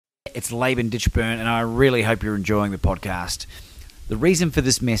It's Laban Ditchburn, and I really hope you're enjoying the podcast. The reason for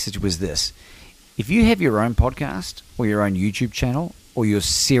this message was this. If you have your own podcast or your own YouTube channel, or you're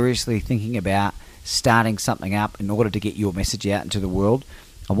seriously thinking about starting something up in order to get your message out into the world,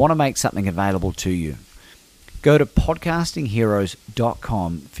 I want to make something available to you. Go to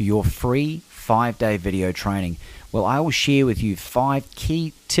podcastingheroes.com for your free 5-day video training. Well, I will share with you 5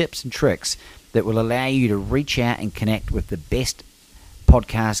 key tips and tricks that will allow you to reach out and connect with the best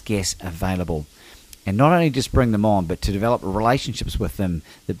podcast guests available. And not only just bring them on, but to develop relationships with them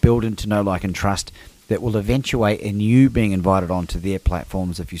that build into know, like, and trust that will eventuate in you being invited onto their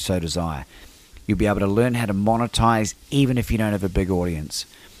platforms if you so desire. You'll be able to learn how to monetize even if you don't have a big audience.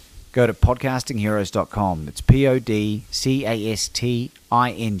 Go to podcastingheroes.com. It's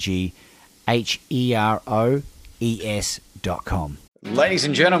podcastingheroes.com. Ladies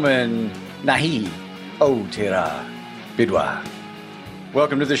and gentlemen, Nahi Otera Bidwa.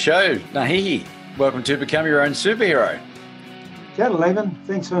 Welcome to the show, Nahi. Welcome to Become Your Own Superhero. Kia ora, Laban.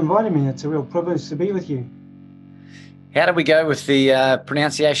 Thanks for inviting me. It's a real privilege to be with you. How did we go with the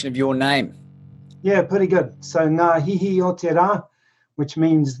pronunciation of your name? Yeah, pretty good. So, Ngā Hihi o Te Rā, which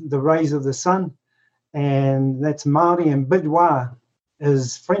means the rays of the sun, and that's Māori, and Bidwa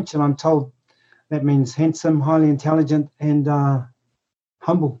is French, and I'm told that means handsome, highly intelligent, and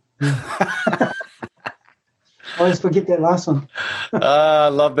humble. Yeah. I always forget that last one. I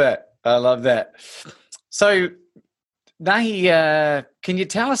love that. I love that. So, Nahi, can you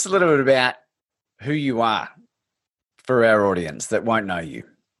tell us a little bit about who you are for our audience that won't know you?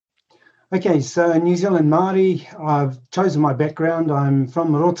 Okay, so in New Zealand Māori, I've chosen my background. I'm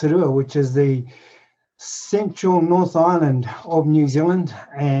from Rotorua, which is the central North Island of New Zealand,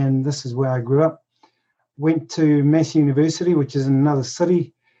 and this is where I grew up. Went to Massey University, which is in another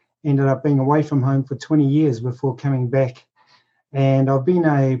city. Ended up being away from home for 20 years before coming back. And I've been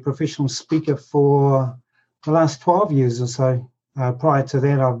a professional speaker for the last 12 years or so. Prior to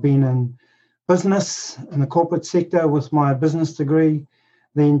that, I've been in business, in the corporate sector with my business degree,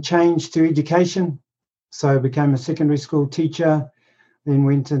 then changed to education. So I became a secondary school teacher, then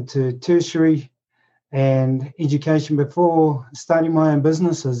went into tertiary and education before starting my own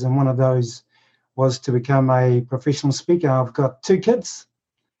businesses. And one of those was to become a professional speaker. I've got 2 kids.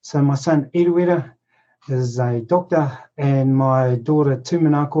 So my son, Eruera, is a doctor, and my daughter,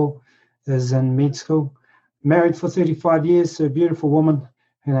 Tumanako, is in med school. Married for 35 years to a beautiful woman.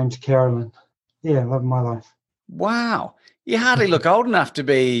 Her name's Carolyn. Yeah, love my life. Wow. You hardly look old enough to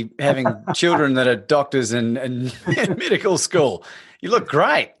be having children that are doctors in medical school. You look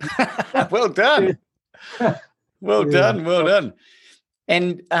great. Well done. Well done. Well done.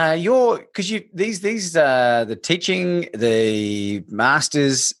 And the teaching, the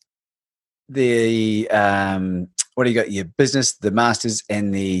masters, the what do you got? Your business, the masters,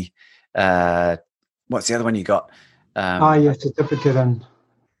 and the what's the other one you got? Your certificate and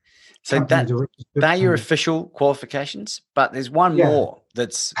so they're your official qualifications, but there's one more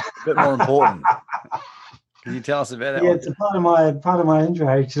that's a bit more important. Can you tell us about that? Yeah, it's a part of my intro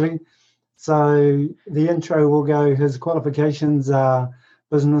actually. So the intro will go, his qualifications are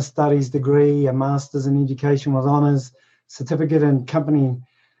business studies degree, a master's in education with honours, certificate in company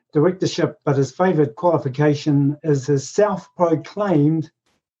directorship, but his favourite qualification is his self-proclaimed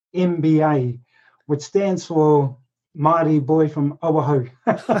MBA, which stands for Māori boy from Oahu.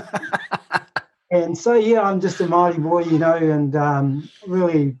 And so, yeah, I'm just a Māori boy, and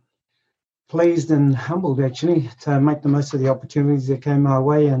really pleased and humbled actually to make the most of the opportunities that came my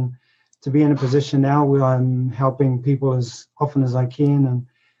way and to be in a position now where I'm helping people as often as I can and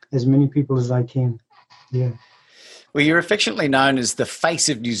as many people as I can. Yeah. Well, you're affectionately known as the face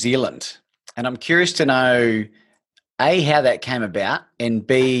of New Zealand. And I'm curious to know, A, how that came about, and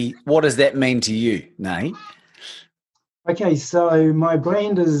B, what does that mean to you, Nahi? Okay, so my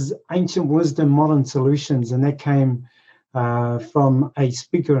brand is Ancient Wisdom Modern Solutions, and that came from a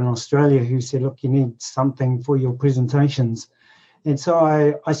speaker in Australia who said, look, you need something for your presentations. And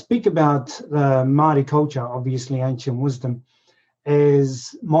so I speak about the Māori culture, obviously ancient wisdom,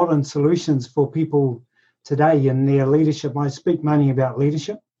 as modern solutions for people today in their leadership. I speak mainly about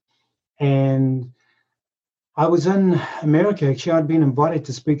leadership. And I was in America, actually. I'd been invited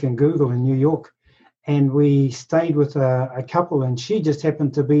to speak in Google in New York. And we stayed with a couple, and she just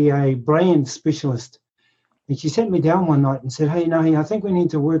happened to be a brand specialist. And she sat me down one night and said, hey, Nahi, I think we need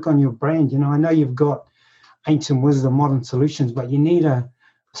to work on your brand. I know you've got Ancient Wisdom Modern Solutions, but you need a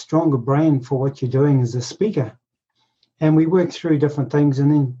stronger brand for what you're doing as a speaker. And we worked through different things,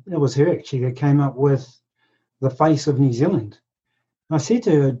 and then it was her actually that came up with the face of New Zealand. And I said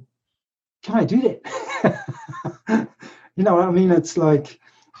to her, can I do that? You know what I mean? It's like,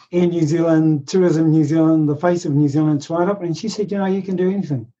 Air New Zealand, Tourism New Zealand, the face of New Zealand, it's right up. And she said, you can do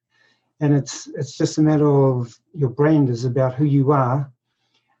anything. And it's just a matter of your brand is about who you are.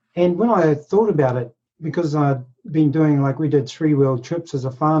 And when I thought about it, because I'd been doing, like we did 3 world trips as a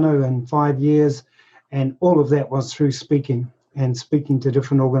whānau in 5 years, and all of that was through speaking and speaking to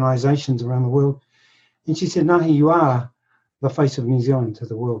different organisations around the world. And she said, Nahi, you are the face of New Zealand to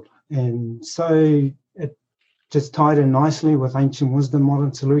the world. And so it just tied in nicely with Ancient Wisdom,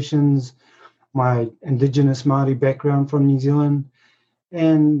 Modern Solutions, my Indigenous Māori background from New Zealand.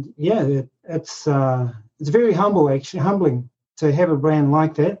 And yeah, it's very humbling to have a brand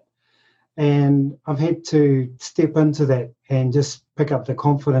like that. And I've had to step into that and just pick up the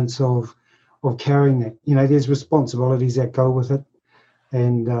confidence of carrying that. There's responsibilities that go with it.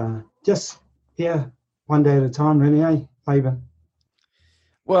 And one day at a time, really, Laban?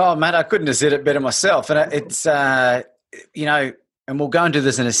 Well, Matt, I couldn't have said it better myself. And it's, and we'll go into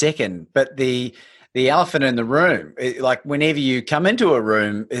this in a second, but the elephant in the room, like whenever you come into a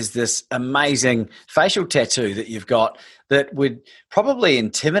room, is this amazing facial tattoo that you've got that would probably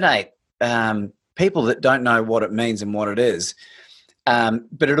intimidate people that don't know what it means and what it is.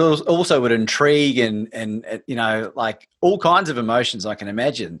 But it also would intrigue and like all kinds of emotions I can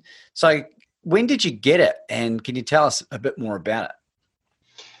imagine. So when did you get it? And can you tell us a bit more about it?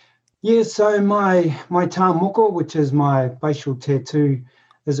 Yeah, so my tā moko, which is my facial tattoo,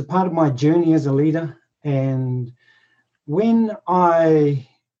 is a part of my journey as a leader. And when I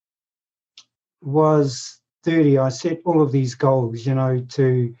was 30, I set all of these goals,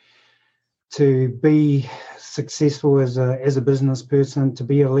 to be successful as a business person, to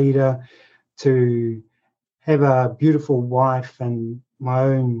be a leader, to have a beautiful wife and my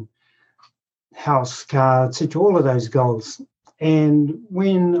own house, car, etc., all of those goals. And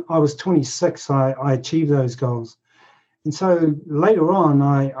when I was 26, I achieved those goals. And so later on,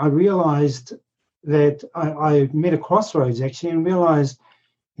 I realized that I met a crossroads, actually, and realized,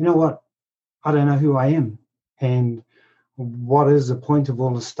 you know what, I don't know who I am and what is the point of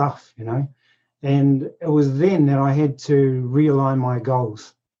all the stuff, And it was then that I had to realign my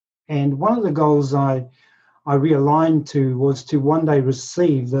goals. And one of the goals I realigned to was to one day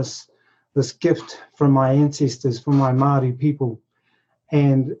receive this gift from my ancestors, from my Māori people.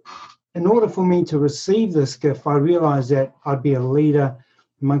 And in order for me to receive this gift, I realized that I'd be a leader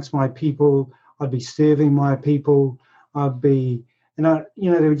amongst my people. I'd be serving my people. There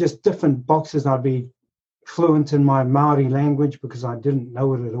were just different boxes. I'd be fluent in my Māori language because I didn't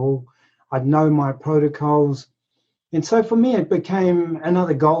know it at all. I'd know my protocols. And so for me, it became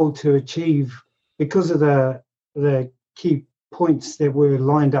another goal to achieve because of the key points that were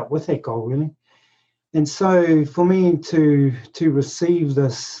lined up with that goal, really. And so for me to receive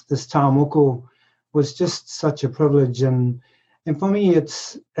this tā moko was just such a privilege. And for me,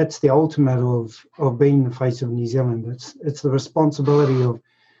 it's the ultimate of being the face of New Zealand. It's the responsibility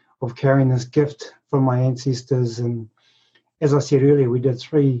of carrying this gift from my ancestors. And as I said earlier, we did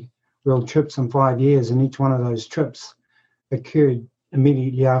 3 world trips in 5 years, and each one of those trips occurred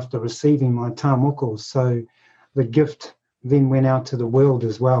immediately after receiving my tā moko. So the gift then went out to the world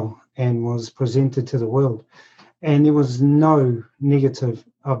as well and was presented to the world. And there was no negative.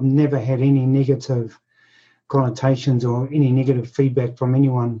 I've never had any negative connotations or any negative feedback from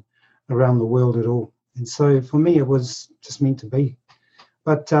anyone around the world at all. And so for me, it was just meant to be.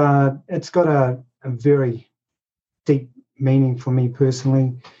 But it's got a very deep meaning for me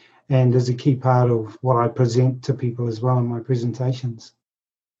personally, and is a key part of what I present to people as well in my presentations.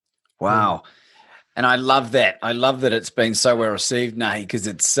 Wow. And I love that. I love that it's been so well received, Nahi, because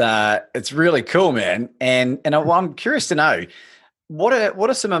it's really cool, man. And I'm curious to know, what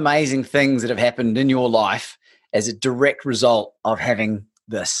are some amazing things that have happened in your life as a direct result of having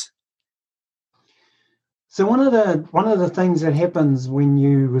this? So one of the things that happens when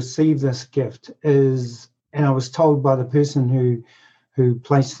you receive this gift is, and I was told by the person who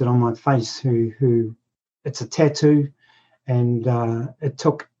placed it on my face, who it's a tattoo, and it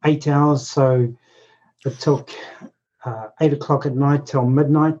took 8 hours. So it took 8 o'clock at night till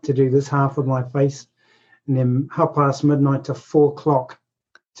midnight to do this half of my face, and then midnight to 4 o'clock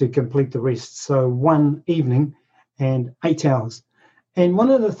to complete the rest. So one evening and 8 hours. And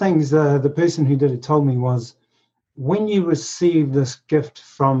one of the things the person who did it told me was, when you receive this gift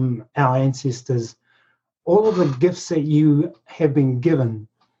from our ancestors, all of the gifts that you have been given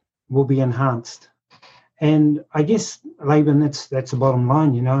will be enhanced. And I guess, Laban, that's the bottom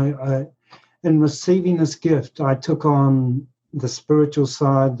line, in receiving this gift, I took on the spiritual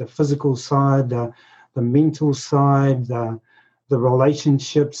side, the physical side, the mental side, the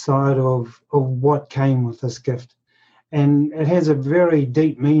relationship side of what came with this gift. And it has a very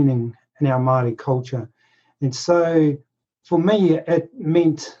deep meaning in our Māori culture. And so for me, it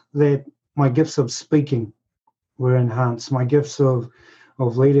meant that my gifts of speaking were enhanced, my gifts of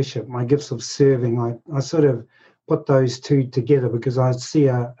leadership, my gifts of serving. I sort of put those two together because I see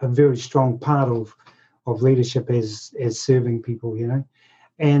a very strong part of leadership as serving people, you know.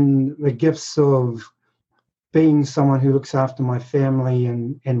 And the gifts of being someone who looks after my family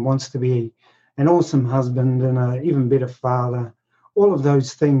and wants to be an awesome husband and an even better father, all of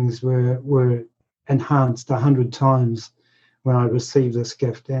those things were enhanced 100 times when I received this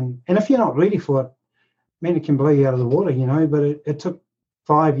gift. And if you're not ready for it, man, it can blow you out of the water, you know. But it took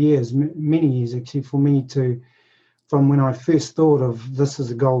 5 years, many years actually, for me to, from when I first thought of this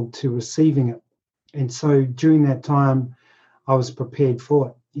as a goal to receiving it. And so during that time, I was prepared for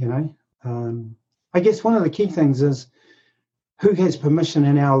it, you know. I guess one of the key things is who has permission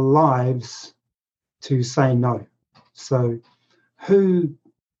in our lives to say no. So who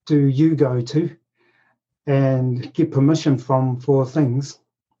do you go to and get permission from for things?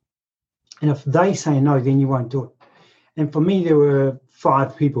 And if they say no, then you won't do it. And for me, there were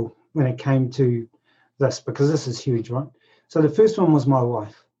 5 people when it came to this, because this is huge, right? So the first one was my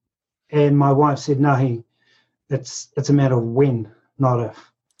wife. And my wife said, no, it's a matter of when, not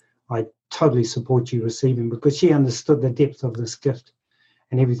if. I totally support you receiving, because she understood the depth of this gift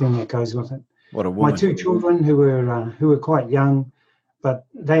and everything that goes with it. What a woman. My 2 children who were quite young, but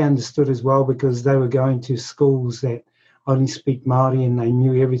they understood as well because they were going to schools that only speak Māori and they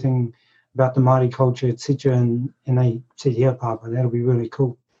knew everything about the Māori culture, etc. And they said, yeah, Papa, that'll be really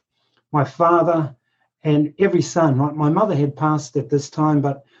cool. My father and every son, my mother had passed at this time,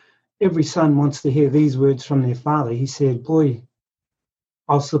 but every son wants to hear these words from their father. He said, boy,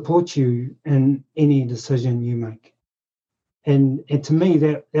 I'll support you in any decision you make. And to me,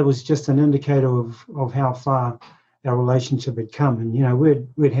 that was just an indicator of how far our relationship had come. And, you know,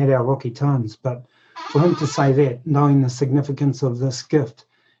 we'd had our rocky times, but for him to say that, knowing the significance of this gift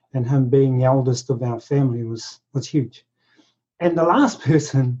and him being the eldest of our family was huge. And the last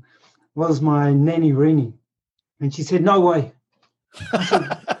person was my nanny, Rini. And she said, no way. I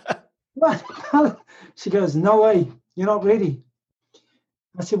said, what? She goes, no way, you're not ready.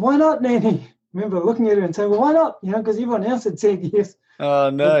 I said, why not, Nanny? I remember looking at her and saying, well, why not? You know, because everyone else had said yes. Oh,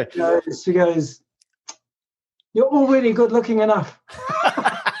 no. She goes, you're already good looking enough.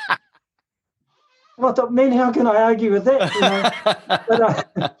 And I thought, man, how can I argue with that? You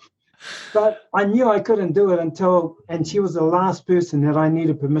know? But I knew I couldn't do it and she was the last person that I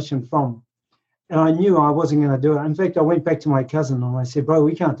needed permission from. And I knew I wasn't going to do it. In fact, I went back to my cousin and I said, bro,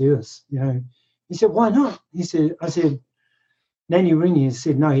 we can't do this. You know, he said, why not? I said, Nanny Rini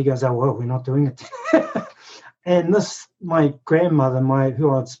said, no. He goes, oh, well, we're not doing it. And this, my grandmother,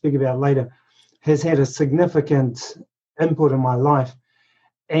 who I'll speak about later, has had a significant input in my life.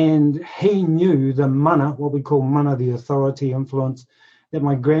 And he knew the mana, what we call mana, the authority, influence, that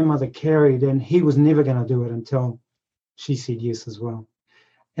my grandmother carried, and he was never going to do it until she said yes as well.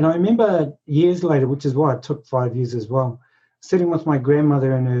 And I remember years later, which is why it took 5 years as well, sitting with my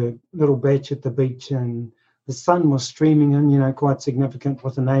grandmother in her little batch at the beach, and the sun was streaming in, you know, quite significant,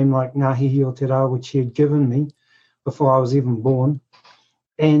 with a name like Ngāhi Aotearoa, which she had given me before I was even born.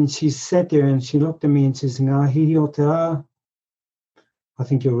 And she sat there and she looked at me and says, Ngāhi Aotearoa, I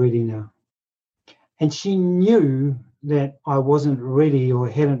think you're ready now. And she knew that I wasn't ready or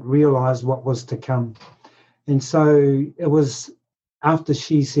hadn't realised what was to come. And so it was after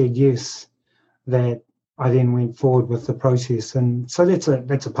she said yes that I then went forward with the process. And so that's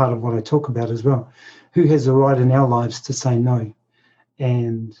a part of what I talk about as well. Who has the right in our lives to say no?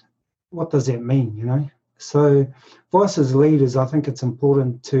 And what does that mean, you know? So for us as leaders, I think it's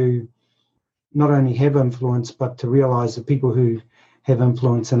important to not only have influence, but to realise the people who have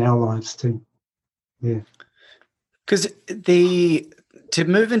influence in our lives too. Yeah. Because to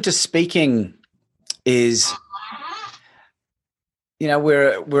move into speaking is, you know,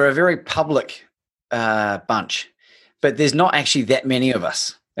 we're a very public bunch, but there's not actually that many of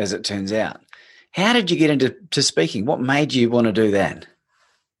us, as it turns out. How did you get into speaking? What made you want to do that?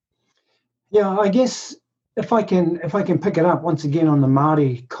 Yeah, I guess if I can pick it up once again on the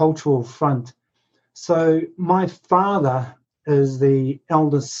Māori cultural front. So my father is the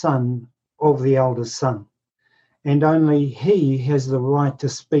eldest son of the eldest son, and only he has the right to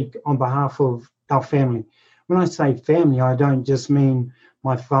speak on behalf of our family. When I say family, I don't just mean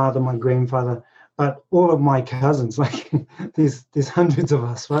my father, my grandfather, but all of my cousins. Like there's hundreds of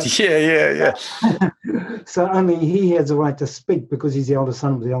us, right? Yeah. So only he has the right to speak because he's the eldest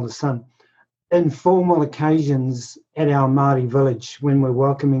son of the eldest son. In formal occasions at our Māori village, when we're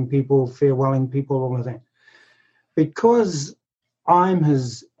welcoming people, farewelling people, all of that. because I'm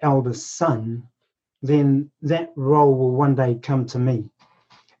his eldest son, then that role will one day come to me.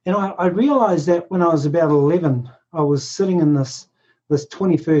 And I realized that when I was about 11, I was sitting in this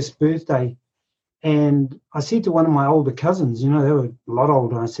 21st birthday, and I said to one of my older cousins, they were a lot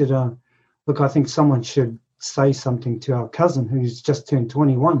older, I said, look, I think someone should say something to our cousin who's just turned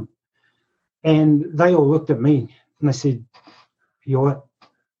 21. And they all looked at me and they said,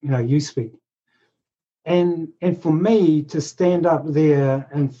 you speak. And for me to stand up there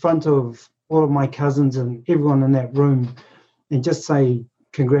in front of all of my cousins and everyone in that room and just say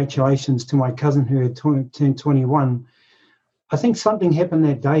congratulations to my cousin who had turned 21, I think something happened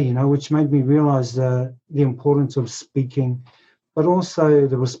that day, which made me realize the importance of speaking, but also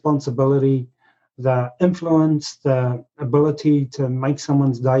the responsibility, the influence, the ability to make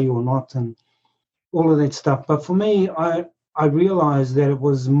someone's day or not, and all of that stuff. But for me, I realized that it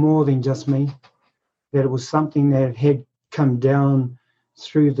was more than just me, that it was something that had come down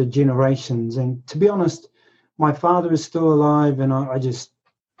through the generations. And to be honest, my father is still alive, and I just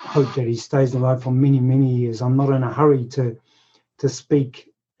hope that he stays alive for many, many years. I'm not in a hurry to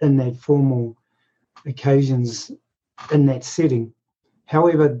speak in that formal occasions in that setting.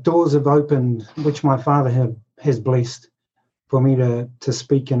 However, doors have opened, which my father has blessed, for me to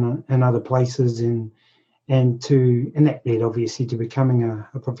speak in other places, and that led obviously to becoming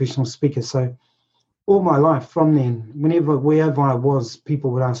a professional speaker. So all my life from then, wherever I was,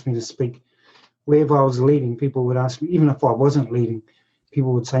 people would ask me to speak. Wherever I was leading, people would ask me, even if I wasn't leading,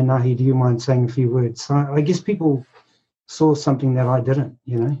 people would say, Nahi, do you mind saying a few words? So I guess people saw something that I didn't,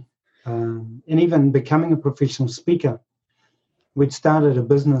 and even becoming a professional speaker, we'd started a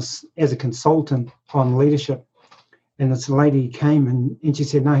business as a consultant on leadership. And this lady came and she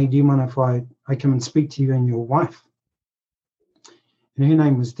said, Nahi, do you mind if I come and speak to you and your wife? And her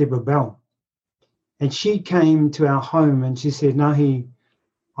name was Deborah Bell. And she came to our home and she said, Nahi,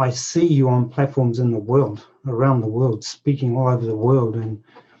 I see you on platforms in the world, around the world, speaking all over the world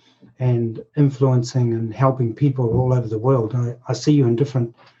and influencing and helping people all over the world. I see you in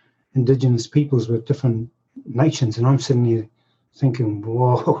different indigenous peoples with different nations. And I'm sitting here thinking,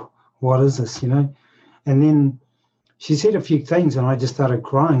 whoa, what is this, And then she said a few things and I just started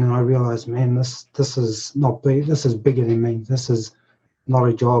crying, and I realized, man, this is not big. This is bigger than me. This is not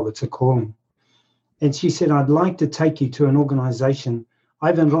a job. It's a calling. And she said, I'd like to take you to an organization.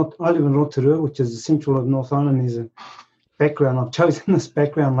 I live in Rotorua, which is the central of North Island. There's a background. I've chosen this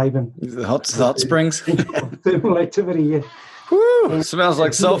background, Laban. The hot springs. Thermal activity, yeah. Woo, smells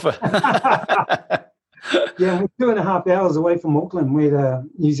like sulfur. Yeah, we're 2.5 hours away from Auckland, where the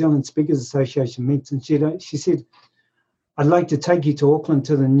New Zealand Speakers Association meets. And she said, I'd like to take you to Auckland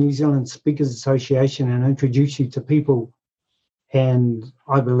to the New Zealand Speakers Association and introduce you to people. And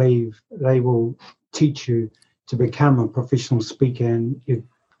I believe they will teach you to become a professional speaker, and you're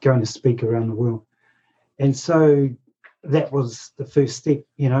going to speak around the world. And so that was the first step,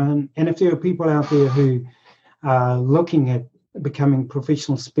 And if there are people out there who are looking at becoming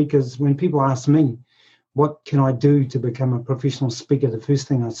professional speakers, when people ask me, what can I do to become a professional speaker? The first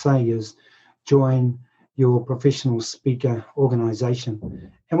thing I say is join your professional speaker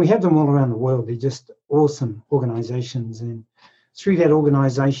organization. And we have them all around the world. They're just awesome organizations. And through that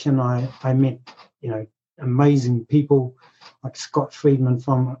organization, I met, amazing people like Scott Friedman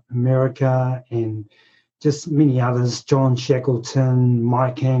from America and just many others, John Shackleton,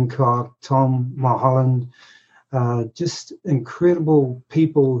 Mike Hancock, Tom Mulholland, just incredible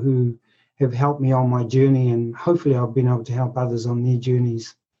people who have helped me on my journey, and hopefully I've been able to help others on their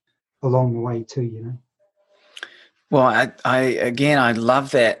journeys along the way too, Well, I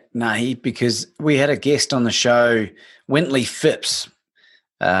love that, Nahi, because we had a guest on the show, Wintley Phipps,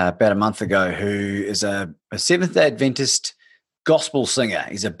 about a month ago, who is a Seventh-day Adventist gospel singer.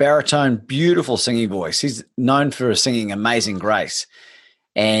 He's a baritone, beautiful singing voice. He's known for singing Amazing Grace.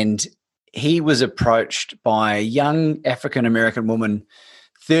 And he was approached by a young African-American woman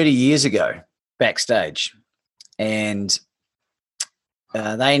 30 years ago backstage. And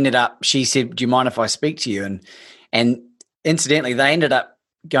they ended up, she said, do you mind if I speak to you? And incidentally, they ended up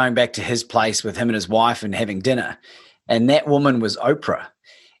going back to his place with him and his wife and having dinner. And that woman was Oprah.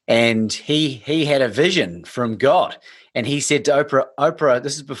 And he had a vision from God. And he said to Oprah,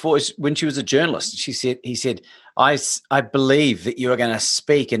 this is before, when she was a journalist, he said, I believe that you are going to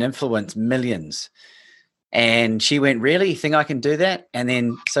speak and influence millions. And she went, really? You think I can do that? And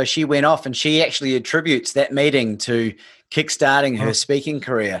then, so she went off, and she actually attributes that meeting to kickstarting her speaking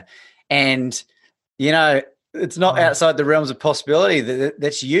career. And, it's not outside the realms of possibility.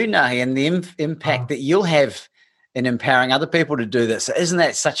 That's you, Nahi, and the impact that you'll have in empowering other people to do this. So isn't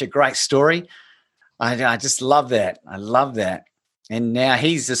that such a great story? I just love that. I love that. And now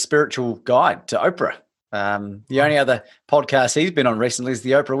he's a spiritual guide to Oprah. The only other podcast he's been on recently is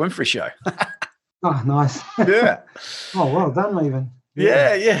the Oprah Winfrey Show. Oh, nice. Yeah. Oh, well done, Laban.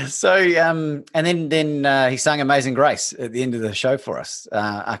 Yeah. So, and then he sang Amazing Grace at the end of the show for us,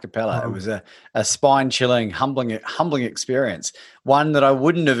 a cappella. Oh. It was a spine-chilling, humbling experience, one that I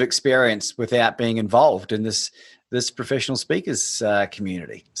wouldn't have experienced without being involved in this professional speakers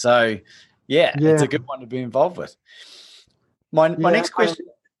community. So, yeah, it's a good one to be involved with. My next question.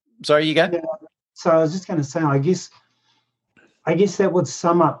 Sorry, you go. Yeah, so I was just going to say, I guess that would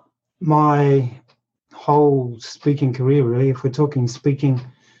sum up my whole speaking career, really. If we're talking speaking,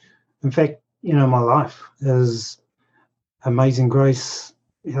 in fact, my life is Amazing Grace,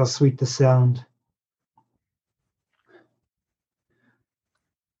 How Sweet the Sound.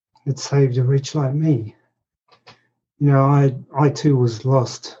 It saved a wretch like me. I too was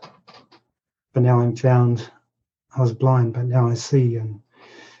lost, but now I'm found. I was blind, but now I see.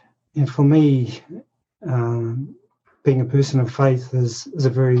 And for me, being a person of faith is a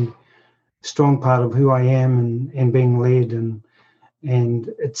very strong part of who I am, and being led, and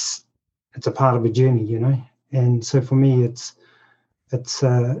it's a part of a journey, And so for me, it's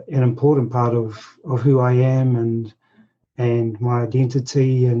an important part of who I am, and my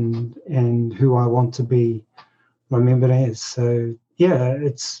identity, and who I want to be remembered as. So yeah,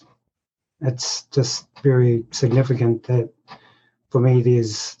 it's just very significant that for me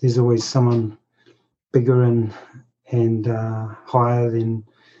there's always someone bigger and higher than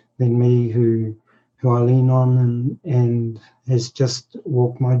me who I lean on, and has just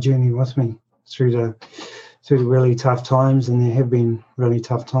walked my journey with me through the really tough times, and there have been really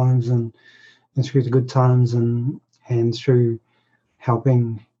tough times, and through the good times, and through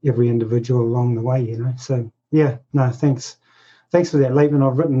helping every individual along the way, So yeah, no, thanks for that, Laban.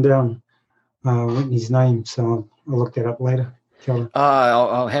 I've written down Whitney's name, so I'll look that up later.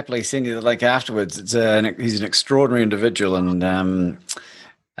 I'll happily send you the link afterwards. He's an extraordinary individual, and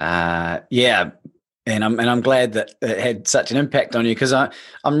and I'm glad that it had such an impact on you, because I'm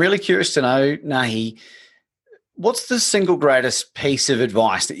really curious to know, Nahi, what's the single greatest piece of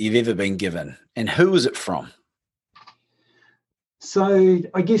advice that you've ever been given, and who was it from? So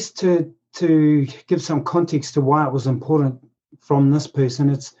I guess to give some context to why it was important from this person,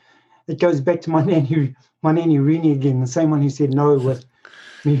 it goes back to my nanny Rini again, the same one who said no with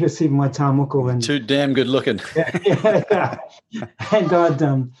me receiving my tāmoko. And too damn good looking. Yeah. And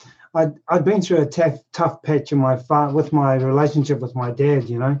I'd been through a tough patch with my relationship with my dad,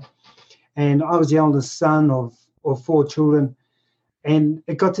 and I was the eldest son of 4 children, and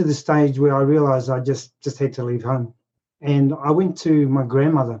it got to the stage where I realized I just had to leave home. And I went to my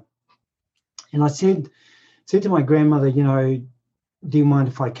grandmother, and I said to my grandmother, do you mind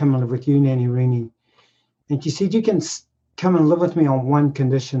if I come and live with you, Nanny Rini? And she said, you can come and live with me on one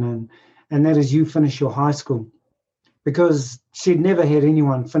condition, and that is you finish your high school. Because she'd never had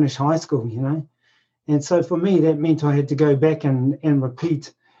anyone finish high school, And so for me, that meant I had to go back and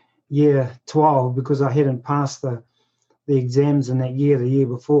repeat year 12, because I hadn't passed the exams in that year, the year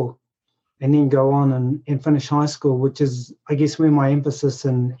before, and then go on and finish high school, which is, I guess, where my emphasis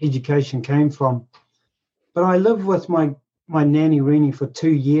in education came from. But I lived with my nanny Rini for 2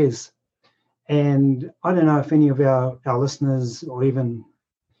 years. And I don't know if any of our listeners, or even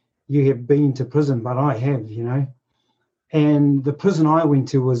you, have been to prison, but I have, And the prison I went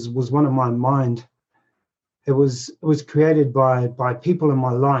to was one of my mind. It was created by people in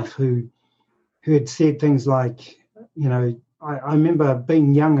my life who had said things like, I remember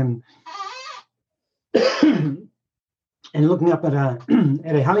being young and and looking up at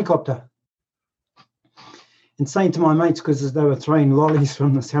a helicopter and saying to my mates, because they were throwing lollies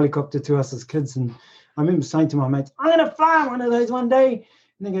from this helicopter to us as kids, and I remember saying to my mates, I'm going to fly one of those one day.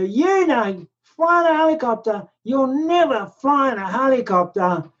 And they go, fly in a helicopter, you'll never fly in a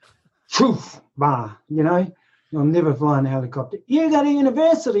helicopter. Truth, you'll never fly in a helicopter. You go to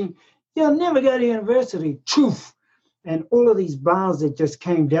university, you'll never go to university. Truth. And all of these bars that just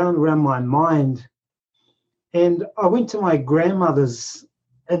came down around my mind. And I went to my grandmother's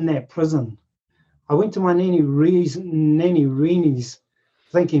in that prison. I went to my nanny Rini's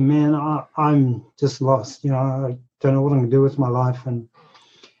thinking, man, I'm just lost. I don't know what I'm going to do with my life. And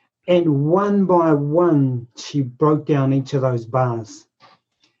one by one, she broke down each of those bars.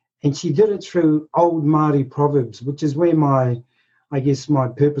 And she did it through old Māori proverbs, which is where my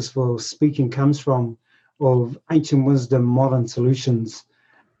purpose for speaking comes from, of ancient wisdom, modern solutions.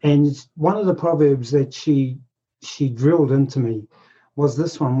 And one of the proverbs that she drilled into me was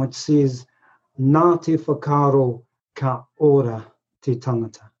this one, which says, Nā te whakaaro ka ora te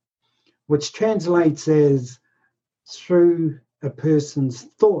tangata, which translates as through a person's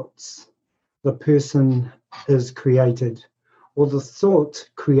thoughts, the person is created, or the thought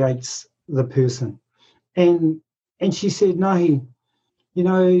creates the person. And she said, Nahi, you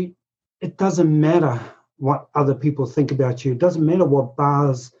know, it doesn't matter what other people think about you. It doesn't matter what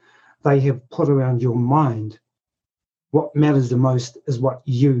bars they have put around your mind. What matters the most is what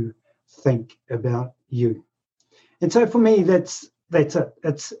you think about you. And so for me, that's it.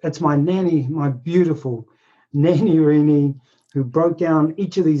 It's my nanny, my beautiful nanny Rini, who broke down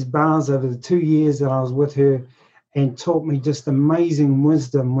each of these bars over the 2 years that I was with her and taught me just amazing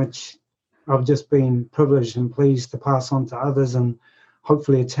wisdom, which I've just been privileged and pleased to pass on to others. And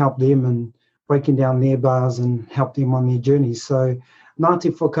hopefully it's helped them in breaking down their bars and help them on their journey. So, nā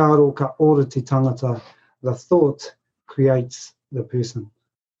te whakaaro ka ora te tangata, the thought creates the person.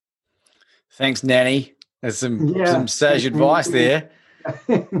 Thanks, Nanny. There's some sage advice there.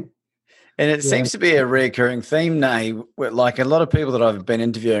 And it seems to be a recurring theme, Nay, like a lot of people that I've been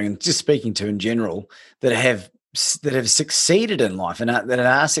interviewing and just speaking to in general that have succeeded in life and that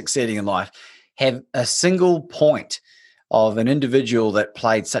are succeeding in life have a single point of an individual that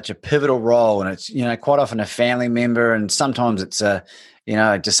played such a pivotal role. And it's, you know, quite often a family member, and sometimes it's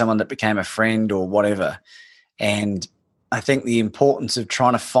just someone that became a friend or whatever. And I think the importance of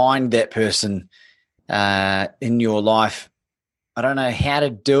trying to find that person in your life, I don't know how to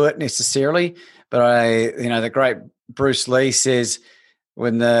do it necessarily, but the great Bruce Lee says,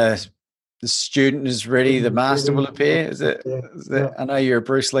 when the student is ready, the master will appear. Is it? I know you're a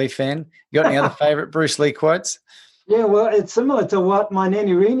Bruce Lee fan. You got any other favorite Bruce Lee quotes? Yeah, well, it's similar to what my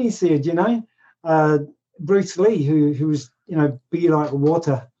nanny Rini said, you know. Bruce Lee, who was, you know, be like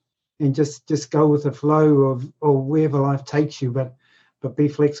water and just go with the flow of wherever life takes you, but be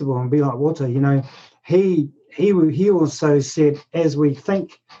flexible and be like water, you know. He also said, as we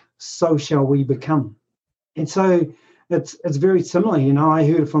think, so shall we become. And so it's very similar, you know. I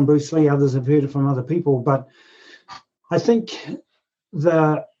heard it from Bruce Lee, others have heard it from other people, but I think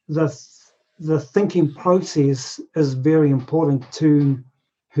the thinking process is very important to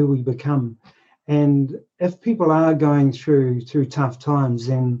who we become. And if people are going through tough times,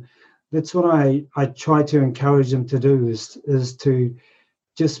 then that's what I try to encourage them to do is to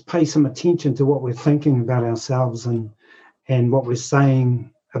just pay some attention to what we're thinking about ourselves and what we're saying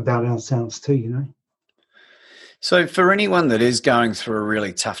about ourselves too, you know. So for anyone that is going through a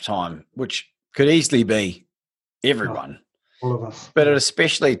really tough time, which could easily be everyone, all of us, but an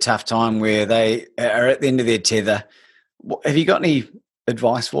especially tough time where they are at the end of their tether, have you got any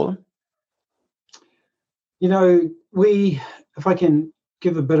advice for them? You know, if I can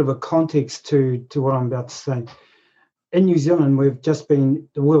give a bit of a context to what I'm about to say, in New Zealand,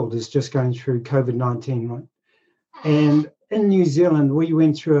 the world is just going through COVID-19, right? And in New Zealand, we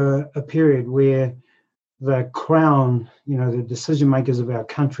went through a period where the Crown, you know, the decision makers of our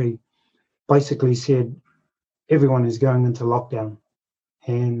country, basically said everyone is going into lockdown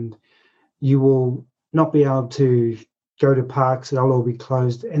and you will not be able to go to parks, they'll all be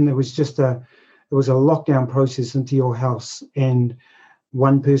closed. And there was a lockdown process into your house, and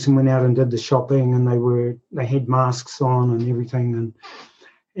one person went out and did the shopping and they had masks on and everything.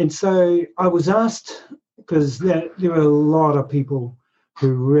 And so I was asked, because there were a lot of people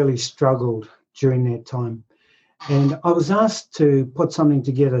who really struggled during that time. And I was asked to put something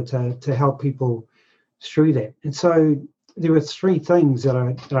together to help people through that. And so there were three things that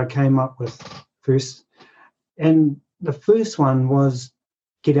I came up with first. And the first one was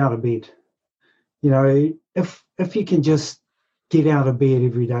get out of bed. You know, if you can just get out of bed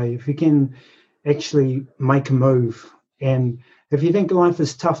every day, if you can actually make a move. And if you think life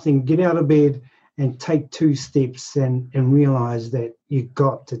is tough, then get out of bed and take 2 steps and realize that you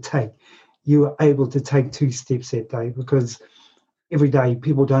are able to take 2 steps that day, because every day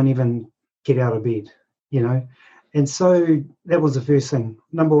people don't even get out of bed, you know. And so that was the first thing.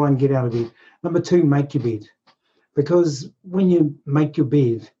 Number 1, get out of bed. Number 2, make your bed. Because when you make your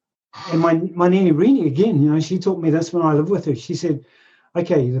bed, and my nanny Rini, again, you know, she taught me this when I lived with her. She said,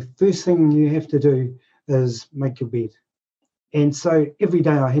 okay, the first thing you have to do is make your bed. And so every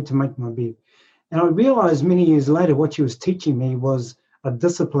day I had to make my bed. And I realized many years later what she was teaching me was a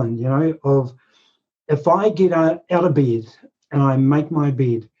discipline, you know, of if I get out of bed and I make my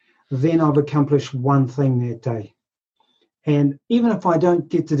bed, then I've accomplished one thing that day. And even if I don't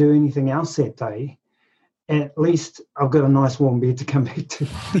get to do anything else that day, at least I've got a nice warm bed to come back to.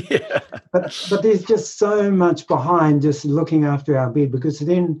 Yeah. But there's just so much behind just looking after our bed, because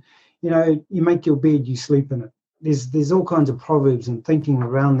then, you know, you make your bed, you sleep in it. There's all kinds of proverbs and thinking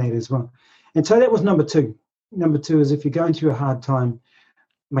around that as well. And so that was number 2. Number 2 is if you're going through a hard time,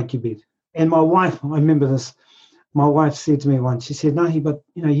 make your bed. And my wife, I remember this, my wife said to me once, she said, "Nahi, but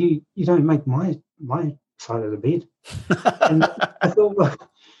you don't make my side of the bed." And I thought, well,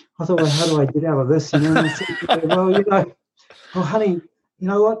 how do I get out of this? And I said to her, well, honey, you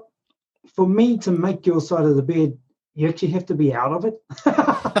know what? For me to make your side of the bed, you actually have to be out of it.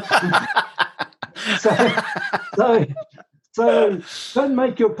 So don't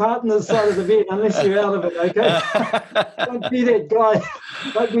make your partner's side of the bed unless you're out of it, okay? Don't be that guy.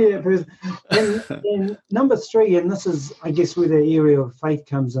 Don't be that person. And number 3, and this is, I guess, where the area of faith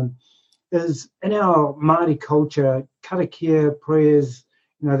comes in, is in our Māori culture, karakia, prayers,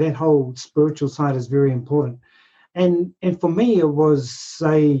 that whole spiritual side is very important. And for me, it was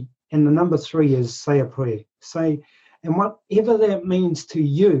and the number 3 is say a prayer. And whatever that means to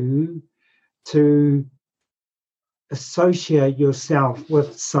you, to associate yourself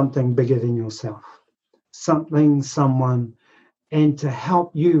with something bigger than yourself, someone, and to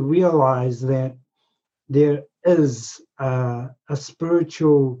help you realize that there is a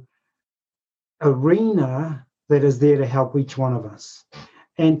spiritual arena that is there to help each one of us.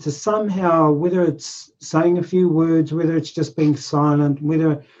 And to somehow, whether it's saying a few words, whether it's just being silent,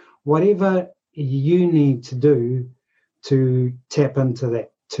 whatever you need to do to tap into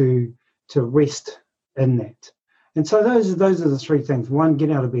that, to rest in that. And so those are the 3 things. 1,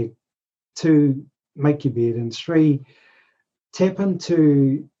 get out of bed. 2, make your bed. And 3, tap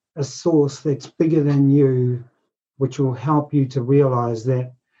into a source that's bigger than you, which will help you to realize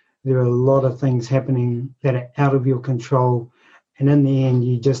that there are a lot of things happening that are out of your control. And in the end,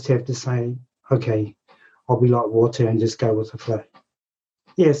 you just have to say, okay, I'll be like water and just go with the flow.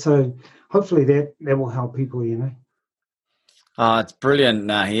 Yeah, so hopefully that will help people, Oh, it's brilliant,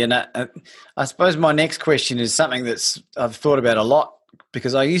 Nahi. And I suppose my next question is something I've thought about a lot,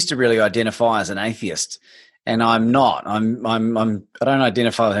 because I used to really identify as an atheist, and I'm not. I don't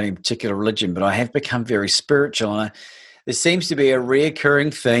identify with any particular religion, but I have become very spiritual. And there seems to be a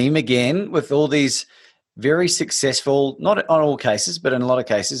reoccurring theme again with all these very successful, not in all cases, but in a lot of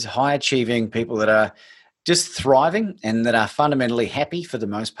cases, high achieving people that are just thriving and that are fundamentally happy for the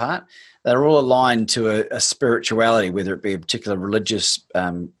most part. They're all aligned to a spirituality, whether it be a particular religious,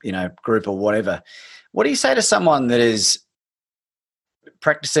 group or whatever. What do you say to someone that is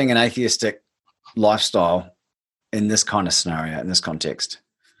practicing an atheistic lifestyle in this kind of scenario, in this context?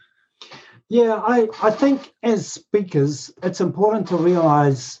 Yeah, I think as speakers, it's important to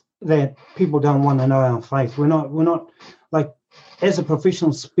realize that people don't want to know our faith. We're not like, as a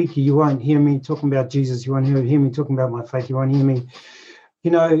professional speaker, you won't hear me talking about Jesus. You won't hear me talking about my faith. You won't hear me.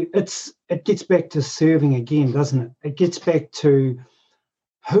 It gets back to serving again, doesn't it? It gets back to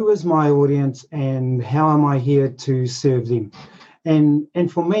who is my audience and how am I here to serve them?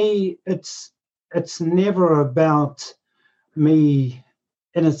 And for me, it's never about me,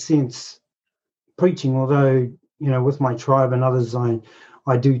 in a sense, preaching, although, with my tribe and others,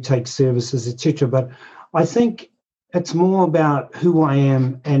 I do take services, etc. But I think it's more about who I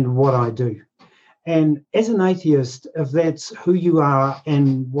am and what I do. And as an atheist, if that's who you are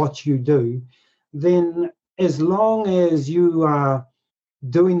and what you do, then as long as you are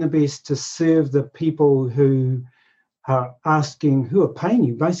doing the best to serve the people who are paying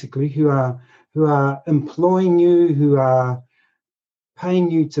you, basically, who are employing you, who are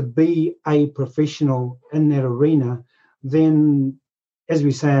paying you to be a professional in that arena, then, as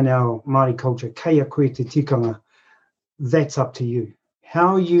we say in our Māori culture, kei a koe te tikanga, that's up to you.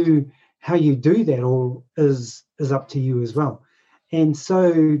 How you do that all is up to you as well. And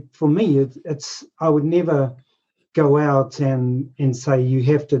so for me, I would never go out and say you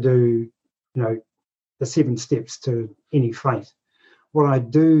have to do, the 7 steps to any faith. What I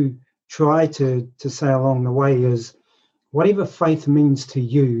do try to say along the way is, whatever faith means to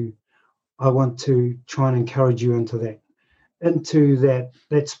you, I want to try and encourage you into that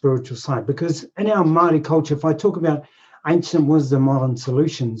spiritual side. Because in our Māori culture, if I talk about ancient wisdom, modern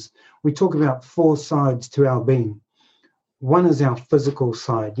solutions, we talk about 4 sides to our being. One is our physical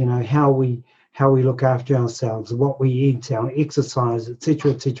side, how we look after ourselves, what we eat, our exercise,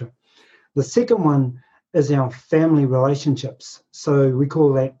 etc., etc. The second one is our family relationships. So we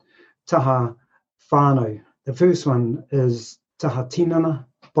call that taha whānau. The first one is taha tinana,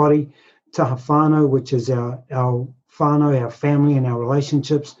 body, taha whānau, which is our whānau, our family and our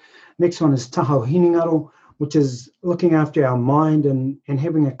relationships. Next one is taha hiningaro, which is looking after our mind and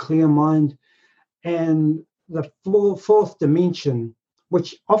having a clear mind. And the fourth dimension,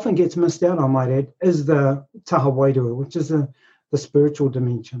 which often gets missed out, I might add, is the taha wairua, which is the spiritual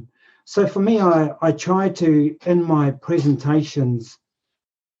dimension. So for me, I try to, in my presentations,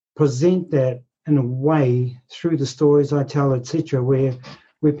 present that in a way through the stories I tell, etc., where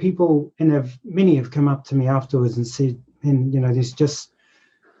where people, and many have come up to me afterwards and said, and there's just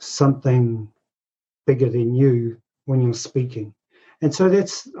something bigger than you when you're speaking. And so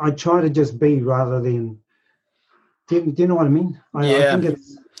I try to just be rather than, do you know what I mean? I think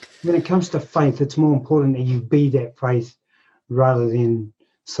when it comes to faith, it's more important that you be that faith rather than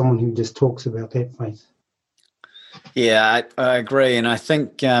someone who just talks about that faith. Yeah, I agree. And I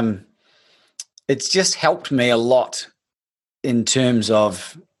think it's just helped me a lot in terms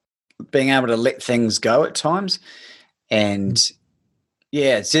of being able to let things go at times. And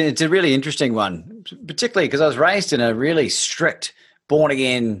yeah, it's a really interesting one, particularly because I was raised in a really strict,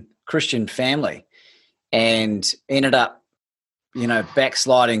 born-again Christian family and ended up,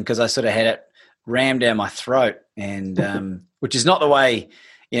 backsliding because I sort of had it rammed down my throat, and which is not the way.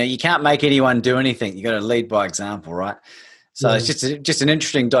 You can't make anyone do anything. You got to lead by example, right? So it's just an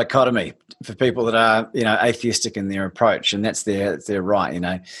interesting dichotomy for people that are atheistic in their approach, and that's their right.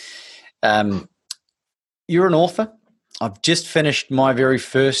 You're an author. I've just finished my very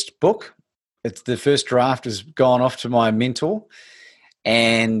first book. It's the first draft has gone off to my mentor,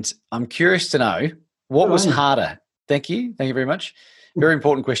 and I'm curious to know what was harder. Thank you very much. Very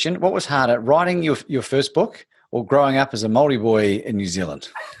important question. What was harder, writing your first book or growing up as a Māori boy in New Zealand?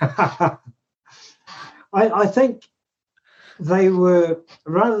 I think they were,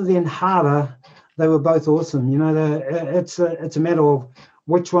 rather than harder, they were both awesome. It's a matter of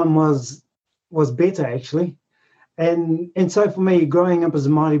which one was better, actually. And so for me, growing up as a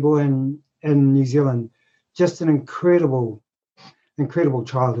Māori boy in New Zealand, just an incredible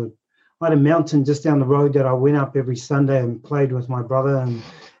childhood. I had a mountain just down the road that I went up every Sunday and played with my brother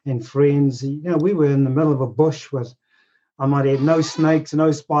and friends. We were in the middle of a bush with, I might add, no snakes,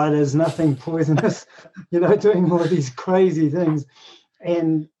 no spiders, nothing poisonous, doing all of these crazy things.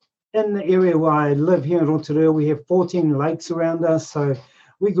 And in the area where I live here in Rotorua, we have 14 lakes around us. So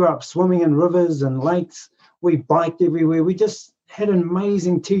we grew up swimming in rivers and lakes. We biked everywhere. We just had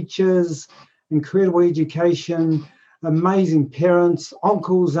amazing teachers, incredible education, amazing parents,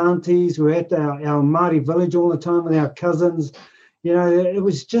 uncles, aunties. We were at our Māori village all the time with our cousins. It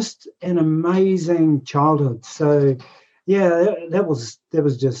was just an amazing childhood. So, yeah, that was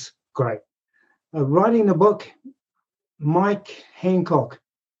just great. Writing the book, Mike Hancock,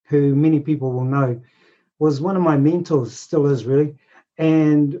 who many people will know, was one of my mentors, still is really.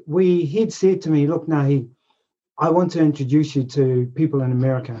 And he'd said to me, look, Nahi, I want to introduce you to people in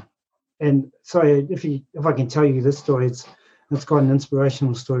America. And sorry, if I can tell you this story, it's quite an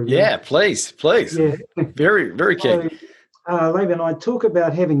inspirational story. Really. Yeah, please. Yeah. Very, very keen. So, Laban, I talk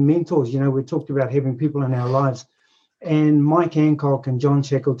about having mentors. We talked about having people in our lives. And Mike Hancock and John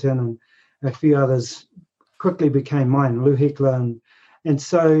Shackleton and a few others quickly became mine, Lou Heckler. And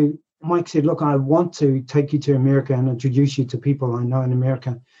so Mike said, look, I want to take you to America and introduce you to people I know in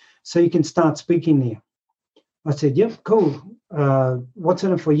America so you can start speaking there. I said, yep, cool. What's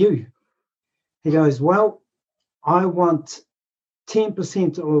in it for you? He goes, well, I want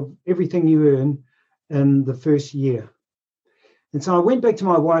 10% of everything you earn in the first year. And so I went back to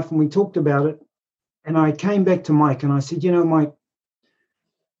my wife and we talked about it. And I came back to Mike and I said, Mike,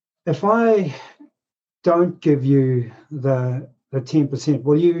 if I don't give you the 10%,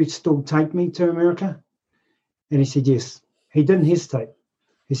 will you still take me to America? And he said, yes. He didn't hesitate.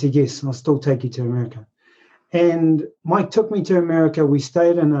 He said, yes, I'll still take you to America. And Mike took me to America. We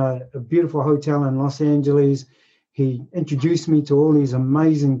stayed in a beautiful hotel in Los Angeles. He introduced me to all these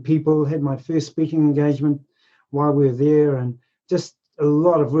amazing people, had my first speaking engagement while we were there, and just a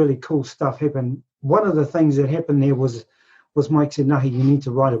lot of really cool stuff happened. One of the things that happened there was Mike said, Nahi, you need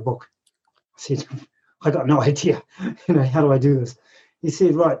to write a book. I said, I got no idea. How do I do this? He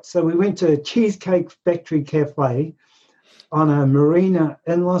said, right. So we went to a Cheesecake Factory Cafe on a marina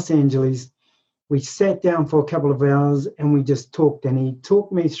in Los Angeles. We sat down for a couple of hours and we just talked, and he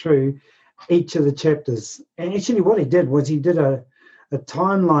talked me through each of the chapters. And actually what he did was he did a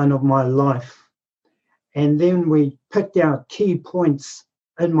timeline of my life, and then we picked out key points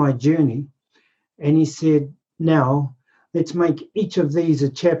in my journey. And he said, now let's make each of these a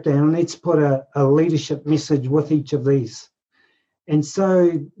chapter and let's put a leadership message with each of these. And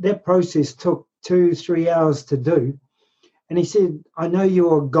so that process took 2-3 hours to do. And he said, I know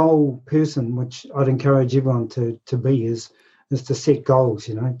you're a goal person, which I'd encourage everyone to be, is to set goals,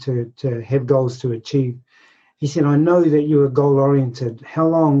 to have goals to achieve. He said, I know that you are goal-oriented. How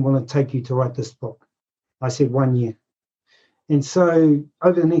long will it take you to write this book? I said, 1 year. And so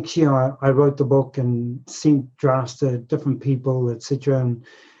over the next year, I wrote the book and sent drafts to different people, etc.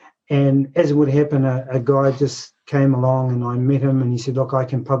 And as it would happen, a guy just came along and I met him and he said, look, I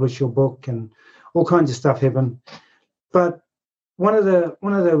can publish your book, and all kinds of stuff happened. But one of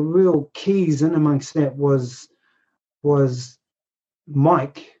the real keys in amongst that was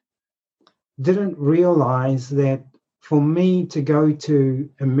Mike didn't realize that for me to go to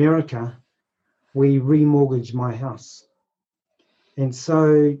America, we remortgaged my house. And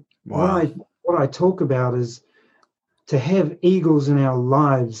so Wow. what I talk about is to have eagles in our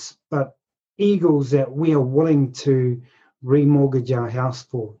lives, but eagles that we are willing to remortgage our house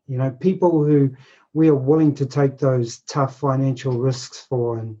for. You know, people who we are willing to take those tough financial risks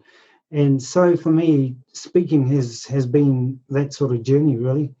for. And so for me, speaking has been that sort of journey,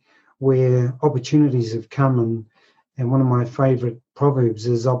 really, where opportunities have come. And one of my favorite proverbs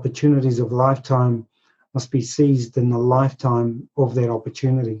is opportunities of lifetime must be seized in the lifetime of that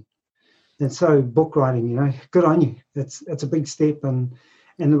opportunity. And so book writing, you know, good on you. It's a big step. And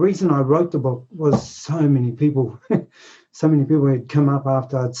the reason I wrote the book was so many people had come up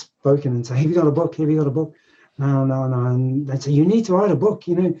after I'd spoken and say, have you got a book? Have you got a book? No. And they'd say, you need to write a book,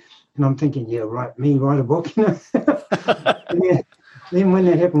 you know. And I'm thinking, yeah, write a book, you know. Then when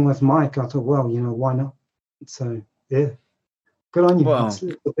that happened with Mike, I thought, well, you know, why not? So, yeah, good on you. Well, it's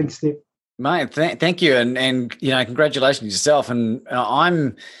a big step. Mate, thank you. And, you know, congratulations yourself. And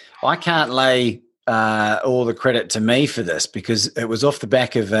I can't lay all the credit to me for this, because it was off the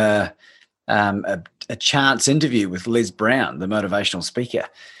back of a chance interview with Les Brown, the motivational speaker.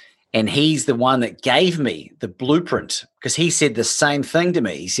 And he's the one that gave me the blueprint, because he said the same thing to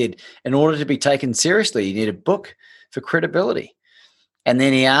me. He said, in order to be taken seriously, you need a book for credibility. And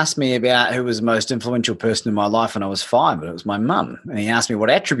then he asked me about who was the most influential person in my life when I was 5, and it was my mum. And he asked me what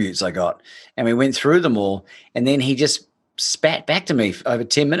attributes I got. And we went through them all. And then he just spat back to me for over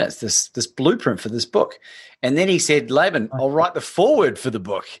 10 minutes, this blueprint for this book. And then he said, Laban, I'll write the foreword for the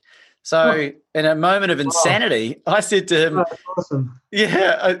book. So in a moment of insanity, I said to him, that's awesome.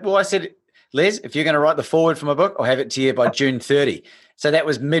 Yeah. I said, Les, if you're going to write the foreword for my book, I'll have it to you by June 30. So that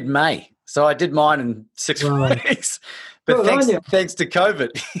was mid-May. So I did mine in 6 weeks. But thanks to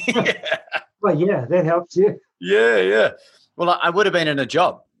COVID. Yeah. Well, yeah, that helps you. Yeah. Well, I would have been in a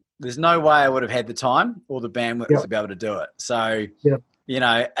job. There's no way I would have had the time or the bandwidth to be able to do it. So, you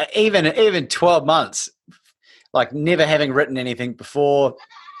know, even 12 months, like never having written anything before,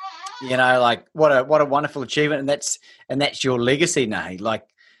 you know, like what a wonderful achievement. And that's your legacy, Nahi. Like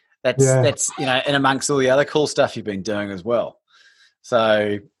that's, you know, and amongst all the other cool stuff you've been doing as well.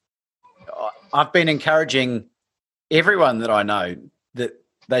 So I've been encouraging everyone that I know that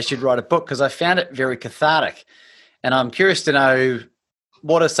they should write a book, because I found it very cathartic. And I'm curious to know,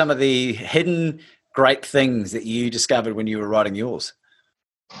 what are some of the hidden great things that you discovered when you were writing yours?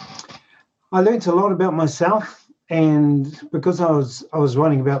 I learned a lot about myself, and because I was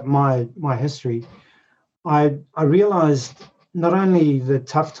writing about my history, I realized not only the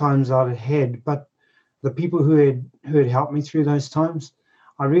tough times I'd had, but the people who had helped me through those times.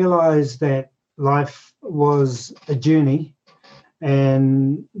 I realized that life was a journey,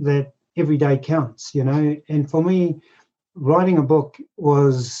 and that every day counts, you know. And for me, writing a book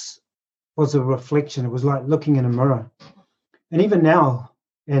was a reflection. It was like looking in a mirror. And even now,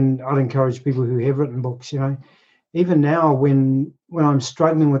 and I'd encourage people who have written books, you know, even now when I'm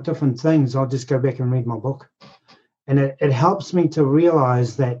struggling with different things, I'll just go back and read my book. And it helps me to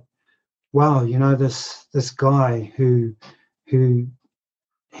realize that, wow, you know, this guy who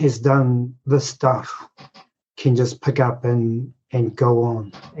has done this stuff can just pick up and go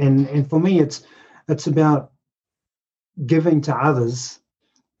on. And for me, it's about giving to others,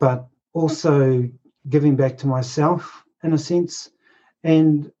 but also giving back to myself in a sense.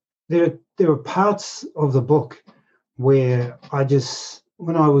 And there are parts of the book where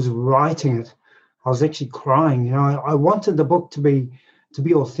when I was writing it, I was actually crying. You know, I wanted the book to be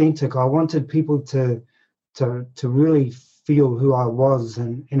authentic. I wanted people to really feel who I was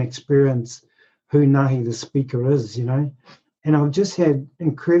and experience who Nahi the speaker is, you know. And I've just had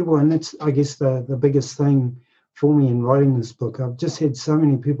incredible, and that's, I guess, the biggest thing for me in writing this book. I've just had so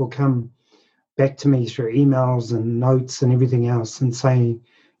many people come back to me through emails and notes and everything else and say,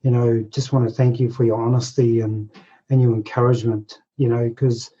 you know, just want to thank you for your honesty and your encouragement, you know,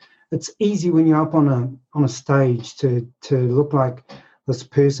 because it's easy when you're up on a stage to look like this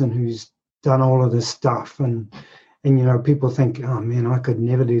person who's done all of this stuff, and you know, people think, oh man, I could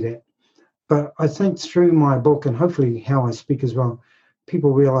never do that. But I think through my book, and hopefully how I speak as well,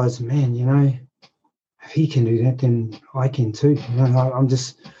 people realize, man, you know, if he can do that, then I can too. You know, I'm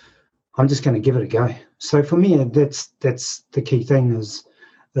just going to give it a go. So for me, that's the key thing is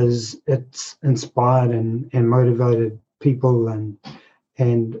it's inspired and motivated people, and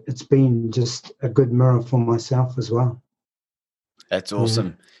it's been just a good mirror for myself as well. That's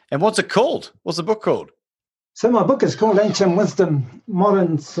awesome. And what's it called? What's the book called? So my book is called Ancient Wisdom,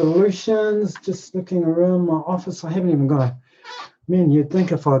 Modern Solutions. Just looking around my office, I haven't even got a... Man, you'd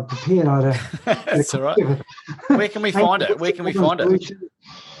think if I'd prepared, I'd have... That's all right. Where can we find it? Where can we find it?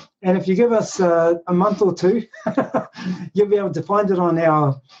 And if you give us a month or two, you'll be able to find it on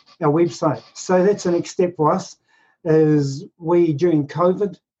our website. So that's the next step for us, is we, during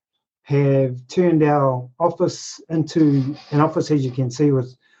COVID, have turned our office into an office, as you can see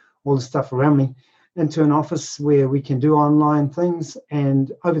with all the stuff around me, into an office where we can do online things.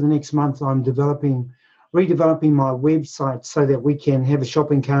 And over the next month, I'm redeveloping my website so that we can have a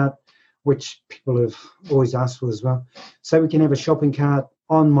shopping cart, which people have always asked for as well. So we can have a shopping cart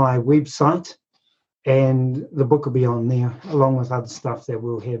on my website, and the book will be on there along with other stuff that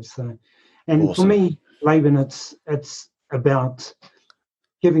we'll have. So, and awesome. For me, Laban, it's about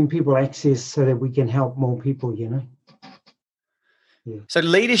giving people access so that we can help more people, you know. Yeah. So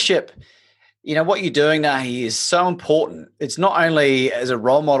leadership, you know, what you're doing now is so important. It's not only as a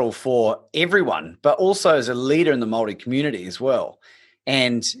role model for everyone, but also as a leader in the Māori community as well.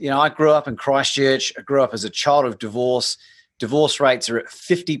 And, you know, I grew up in Christchurch. I grew up as a child of divorce. Divorce rates are at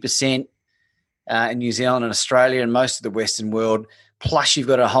 50% in New Zealand and Australia and most of the Western world. Plus you've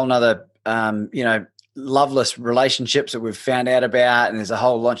got a whole nother, you know, loveless relationships that we've found out about, and there's a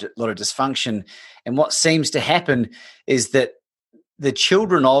whole lot of dysfunction. And what seems to happen is that the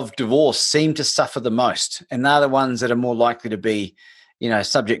children of divorce seem to suffer the most, and they're the ones that are more likely to be, you know,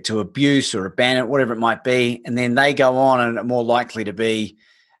 subject to abuse or abandonment, whatever it might be. And then they go on and are more likely to be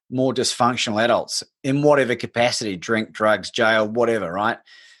more dysfunctional adults in whatever capacity, drink, drugs, jail, whatever, right?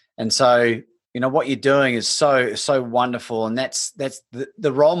 And so, you know, what you're doing is so wonderful. And that's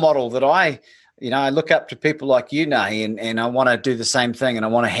the role model that I look up to people like you, Nahi, and I want to do the same thing. And I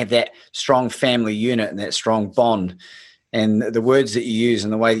want to have that strong family unit and that strong bond. And the words that you use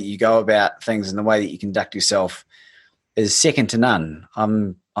and the way that you go about things and the way that you conduct yourself is second to none.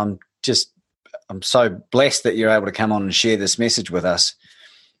 I'm so blessed that you're able to come on and share this message with us.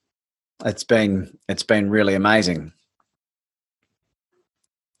 It's been really amazing.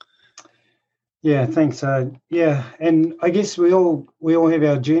 Yeah, thanks. Yeah, and I guess we all have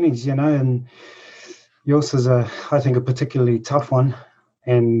our journeys, you know, and yours is I think a particularly tough one.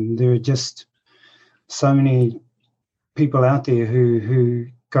 And there are just so many people out there who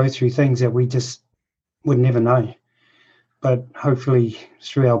go through things that we just would never know. But hopefully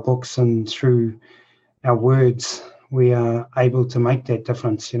through our books and through our words, we are able to make that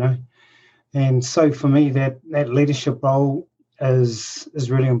difference, you know. And so for me, that leadership role is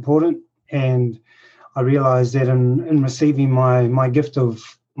really important. And I realized that in receiving my gift of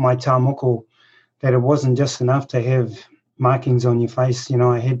my tāmoko, that it wasn't just enough to have markings on your face. You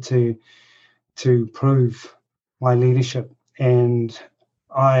know, I had to prove my leadership. And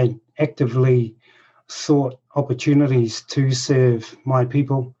I actively sought opportunities to serve my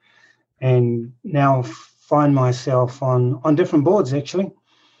people, and now find myself on different boards, actually.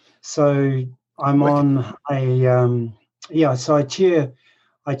 So I'm on so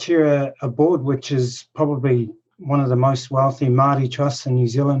I chair a board which is probably one of the most wealthy Māori trusts in New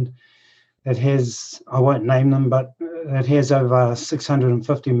Zealand that has, I won't name them, but it has over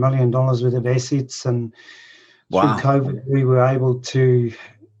 $650 million worth of assets. And wow. Through COVID, we were able to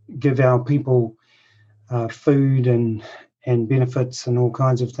give our people food and benefits and all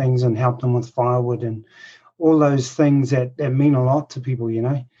kinds of things, and help them with firewood and all those things that mean a lot to people, you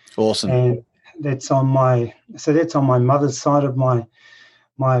know. Awesome. And that's on my mother's side of my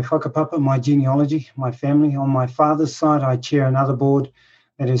whakapapa, my genealogy, my family. On my father's side, I chair another board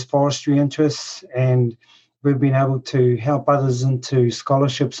that is forestry interests, and we've been able to help others into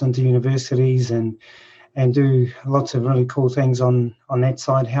scholarships into universities and do lots of really cool things on that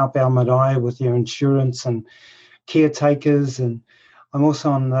side, help our marae with their insurance and caretakers. And I'm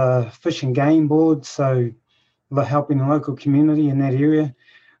also on the fish and game board, so helping the local community in that area.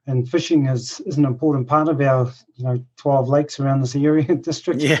 And fishing is an important part of our, 12 lakes around this area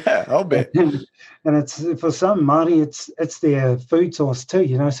district. Yeah, I'll bet. And it's, for some Māori, it's their food source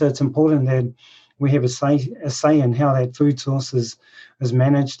too, so it's important that we have a say in how that food source is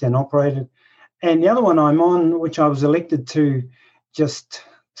managed and operated. And the other one I'm on, which I was elected to just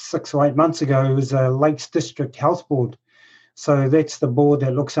 6 or 8 months ago, is a Lakes District Health Board. So that's the board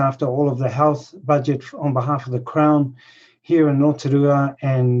that looks after all of the health budget on behalf of the Crown here in Rotorua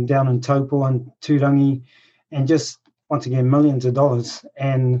and down in Taupo and Turangi, and just, once again, millions of dollars.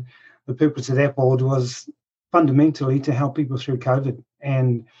 And the purpose of that board was fundamentally to help people through COVID.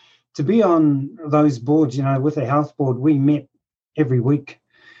 And to be on those boards, with the health board, we met every week,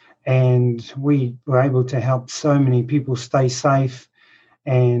 and we were able to help so many people stay safe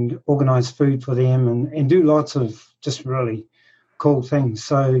and organize food for them and do lots of just really cool things.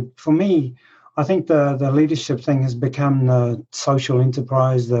 So for me, I think the leadership thing has become the social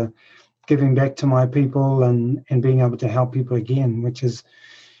enterprise, the giving back to my people and being able to help people again, which is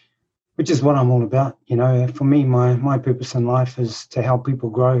what I'm all about. For me, my purpose in life is to help people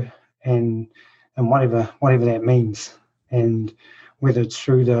grow and whatever that means. And whether it's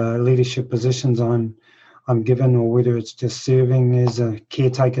through the leadership positions I'm given, or whether it's just serving as a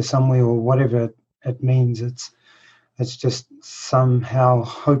caretaker somewhere, or whatever it means, it's just somehow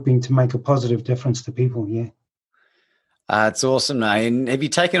hoping to make a positive difference to people. Yeah. It's awesome, mate. And have you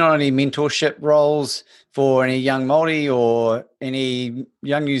taken on any mentorship roles for any young Māori or any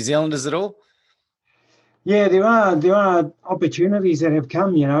young New Zealanders at all? Yeah, there are opportunities that have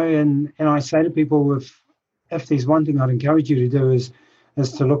come, and I say to people, if there's one thing I'd encourage you to do is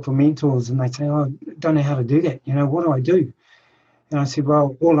to look for mentors, and they say, "Oh, I don't know how to do that. What do I do?" And I said,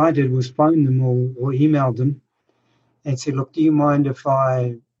 "Well, all I did was phone them or emailed them and said, look, do you mind if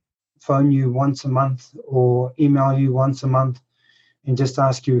I phone you once a month or email you once a month and just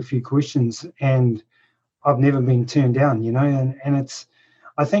ask you a few questions?" And I've never been turned down, and it's,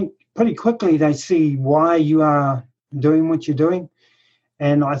 I think pretty quickly they see why you are doing what you're doing.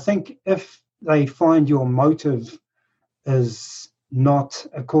 And I think if they find your motive is not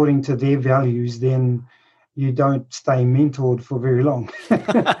according to their values, then you don't stay mentored for very long.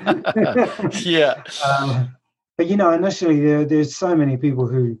 Yeah. But, initially there's so many people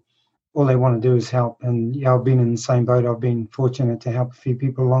who all they want to do is help. And yeah, I've been in the same boat. I've been fortunate to help a few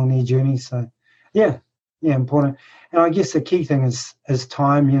people along their journey. So yeah, important. And I guess the key thing is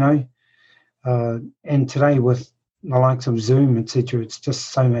time, and today with the likes of Zoom, etc., it's just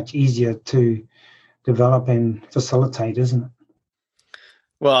so much easier to develop and facilitate, isn't it?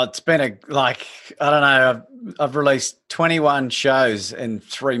 Well, it's been I don't know, I've released 21 shows in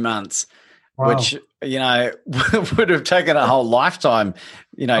 3 months. Wow. Which, would have taken a whole lifetime,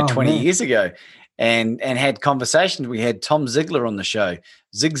 20 years ago, and had conversations. We had Tom Ziglar on the show,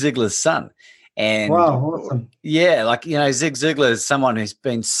 Zig Ziglar's son. And wow, awesome. Yeah, Zig Ziglar is someone who's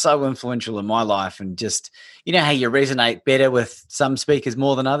been so influential in my life, and just, how you resonate better with some speakers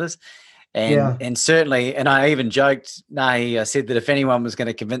more than others. And certainly, and I even joked, I said that if anyone was going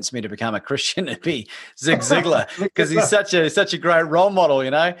to convince me to become a Christian, it'd be Zig Ziglar, because he's such a great role model,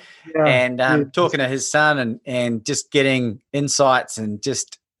 Yeah, and talking to his son and just getting insights and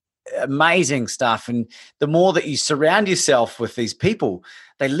just amazing stuff. And the more that you surround yourself with these people,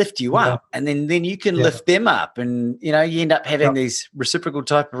 they lift you up, and then you can lift them up, and you end up having these reciprocal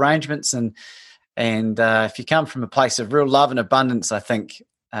type arrangements. And if you come from a place of real love and abundance, I think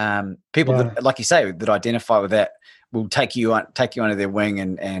people that, like you say, that identify with that will take you under their wing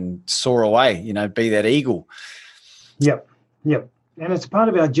and soar away, be that eagle. Yep. And it's part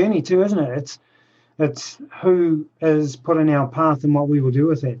of our journey too, isn't it? It's who is put in our path and what we will do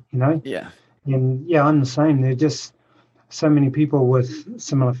with it, Yeah. And I'm the same. There are just so many people with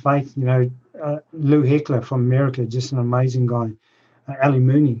similar faith, Lou Heckler from America, just an amazing guy. Ali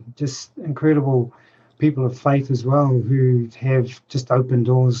Mooney, just incredible people of faith as well, who have just opened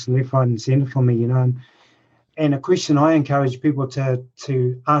doors left, right, and centre for me, And a question I encourage people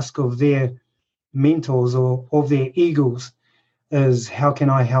to ask of their mentors or of their eagles is, how can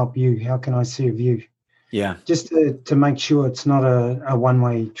I help you? How can I serve you? Yeah. Just to make sure it's not a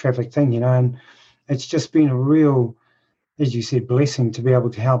one-way traffic thing, And it's just been a real, as you said, blessing to be able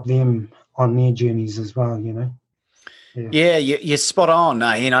to help them on their journeys as well, Yeah, you're spot on.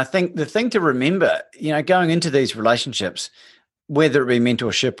 And I think the thing to remember, going into these relationships, whether it be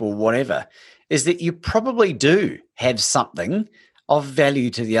mentorship or whatever, is that you probably do have something of value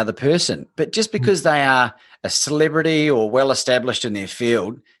to the other person. But just because they are a celebrity or well-established in their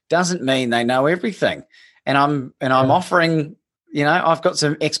field doesn't mean they know everything. And I'm offering, I've got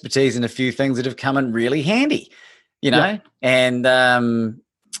some expertise in a few things that have come in really handy, and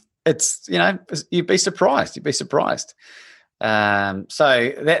it's, you'd be surprised. So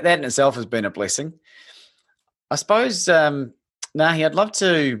that in itself has been a blessing. I suppose, Nahi, I'd love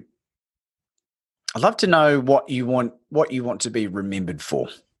to know what you want to be remembered for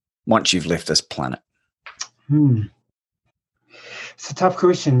once you've left this planet. It's a tough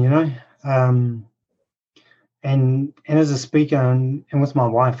question, and as a speaker and with my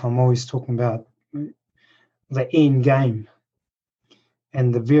wife, I'm always talking about the end game.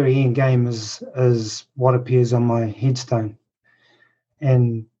 And the very end game is what appears on my headstone.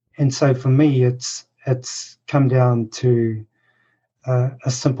 And so for me, it's come down to a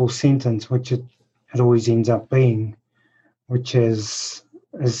simple sentence, which it always ends up being, which is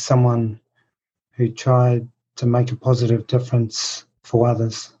someone who tried to make a positive difference for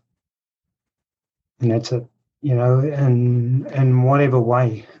others. And that's it, in whatever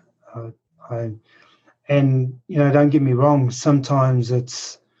way. Don't get me wrong, sometimes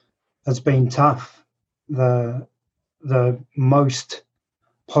it's been tough. The most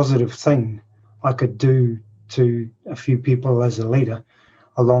positive thing I could do to a few people as a leader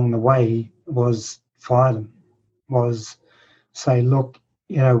along the way was fire them, was say, look,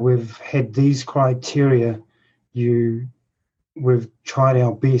 we've had these criteria, we've tried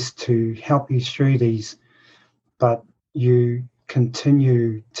our best to help you through these, but you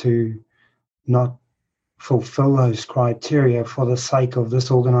continue to not fulfill those criteria for the sake of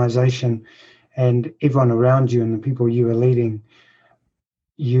this organization and everyone around you and the people you are leading.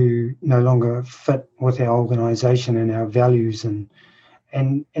 You no longer fit with our organization and our values, and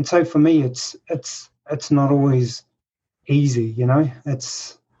so for me, it's not always easy.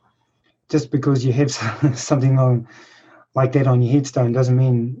 It's just because you have something like that on your headstone doesn't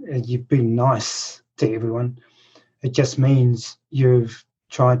mean you've been nice to everyone. It just means you've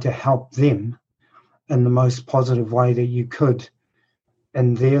tried to help them in the most positive way that you could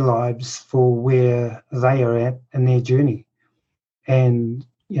in their lives for where they are at in their journey. And,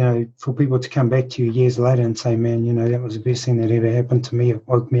 for people to come back to you years later and say, man, that was the best thing that ever happened to me. It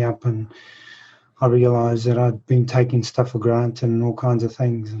woke me up and I realised that I'd been taking stuff for granted and all kinds of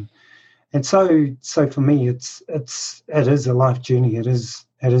things. And so for me, it is a life journey. It is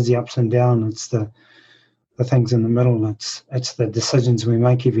the ups and downs. It's the things in the middle. It's the decisions we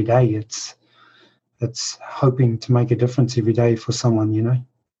make every day. It's hoping to make a difference every day for someone,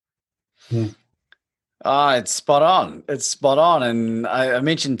 Yeah. Oh, it's spot on. It's spot on. And I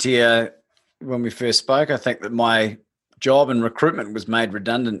mentioned to you when we first spoke, I think that my job in recruitment was made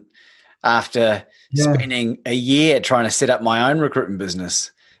redundant after spending a year trying to set up my own recruitment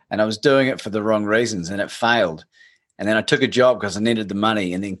business. And I was doing it for the wrong reasons and it failed. And then I took a job because I needed the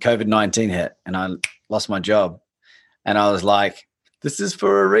money. And then COVID-19 hit and I lost my job. And I was like, this is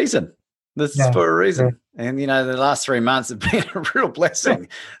for a reason. This is for a reason. Yeah. And, the last 3 months have been a real blessing.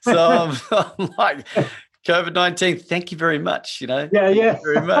 So I'm like, COVID-19, thank you very much, Thank you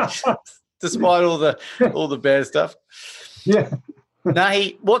very much, despite all the bad stuff. Yeah.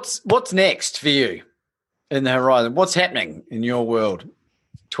 Nahi, what's next for you in the horizon? What's happening in your world?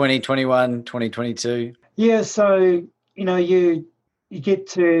 2021, 2022? Yeah, so, you get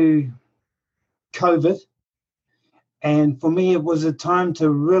to COVID. And for me, it was a time to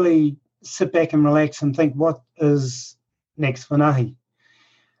really sit back and relax and think, what is next for Nahi?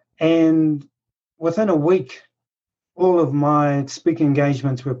 And within a week, all of my speaking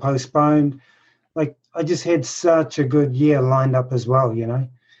engagements were postponed. Like, I just had such a good year lined up as well,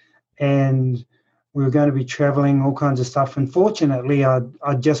 and we were going to be traveling, all kinds of stuff. And fortunately,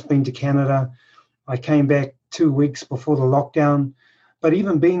 I'd just been to Canada. I came back 2 weeks before the lockdown. But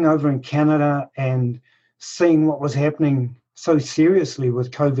even being over in Canada and seeing what was happening so seriously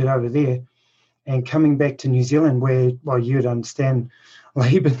with COVID over there and coming back to New Zealand where, well, you'd understand,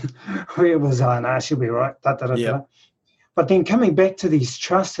 Laban, where it was, she'll be right, da. But then coming back to these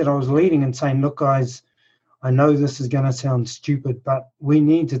trusts that I was leading and saying, look, guys, I know this is going to sound stupid, but we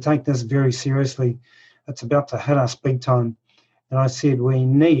need to take this very seriously. It's about to hit us big time. And I said, we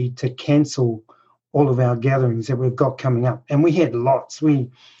need to cancel all of our gatherings that we've got coming up. And we had lots. We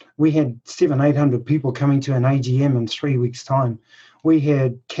had 700-800 people coming to an AGM in 3 weeks' time. We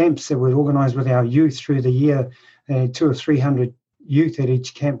had camps that were organised with our youth through the year, 200 or 300 youth at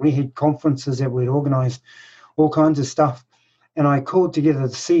each camp. We had conferences that we'd organised, all kinds of stuff. And I called together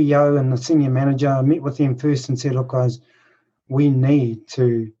the CEO and the senior manager. I met with them first and said, look, guys, we need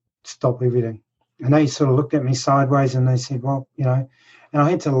to stop everything. And they sort of looked at me sideways and they said, well, and I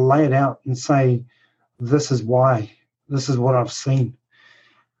had to lay it out and say, this is why, this is what I've seen.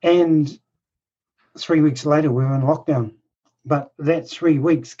 And 3 weeks later, we were in lockdown. But that 3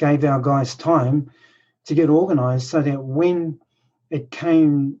 weeks gave our guys time to get organised so that when it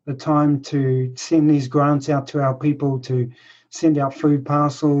came the time to send these grants out to our people, to send out food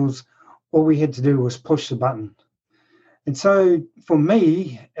parcels, all we had to do was push the button. And so for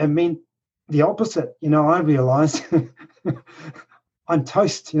me, it meant the opposite. I realised I'm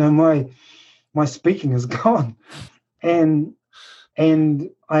toast. My speaking is gone. And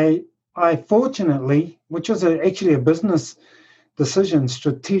I fortunately, which was actually a business decision,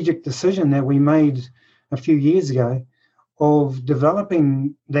 strategic decision that we made a few years ago, of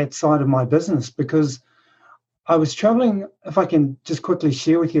developing that side of my business, because I was traveling. If I can just quickly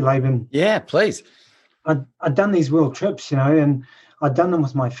share with you, Laban. Yeah, please. I'd done these world trips, and I'd done them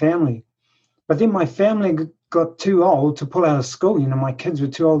with my family. But then my family got too old to pull out of school. My kids were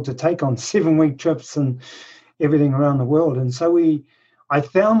too old to take on 7-week trips and, everything around the world. And so I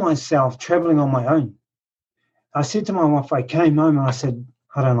found myself traveling on my own. I said to my wife, I came home and I said,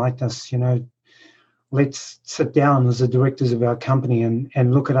 I don't like this, let's sit down as the directors of our company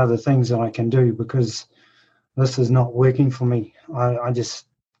and look at other things that I can do, because this is not working for me. I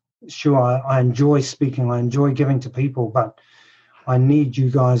enjoy speaking, I enjoy giving to people, but I need you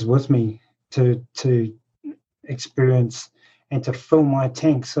guys with me to experience and to fill my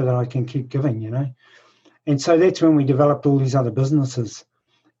tank so that I can keep giving, And so that's when we developed all these other businesses.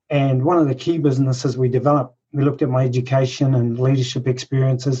 And one of the key businesses we developed, we looked at my education and leadership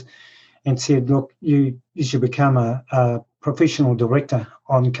experiences and said, look, you should become a professional director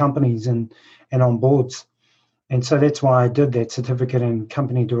on companies and on boards. And so that's why I did that certificate in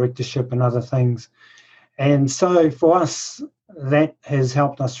company directorship and other things. And so for us, that has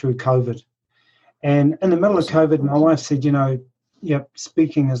helped us through COVID. And in the middle of COVID, my wife said,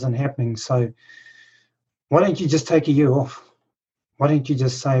 speaking isn't happening. So why don't you just take a year off? Why don't you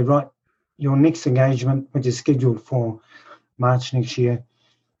just say, right, your next engagement, which is scheduled for March next year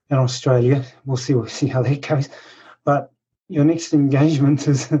in Australia, we'll see how that goes. But your next engagement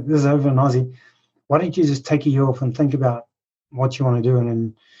is over in Aussie. Why don't you just take a year off and think about what you want to do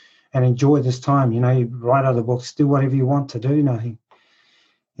and enjoy this time? Write other books, do whatever you want to do, Nahi.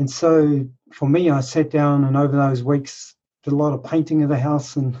 And so for me, I sat down and over those weeks did a lot of painting of the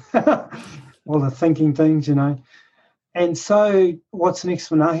house and all the thinking things, And so what's next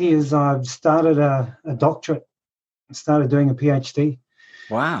for Nahi is I've started a doctorate. I started doing a PhD.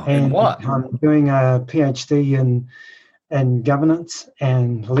 Wow. And in what? I'm doing a PhD in governance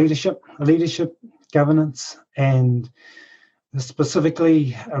and leadership, governance, and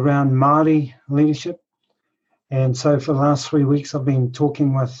specifically around Māori leadership. And so for the last 3 weeks, I've been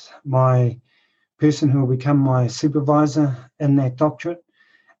talking with my person who will become my supervisor in that doctorate.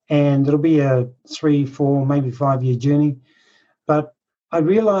 And it'll be a 3, 4, maybe 5-year journey. But I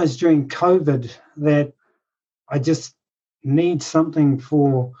realized during COVID that I just need something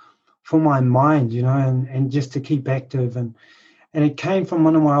for my mind, and just to keep active. And it came from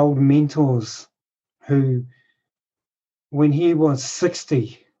one of my old mentors who, when he was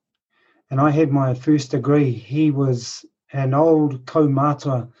 60 and I had my first degree, he was an old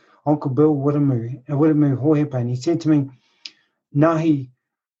kaumātua, Uncle Bill Wiremu Hohepa, and he said to me, Nahi,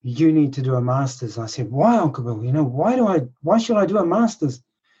 you need to do a master's. I said, why, Uncle Bill? Why should I do a master's?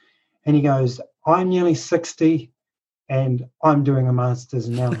 And he goes, I'm nearly 60 and I'm doing a master's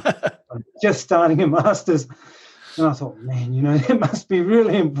now. I'm just starting a master's. And I thought, man, that must be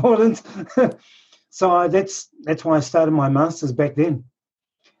really important. So that's why I started my master's back then.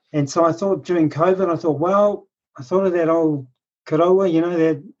 And so I thought during COVID, I thought of that old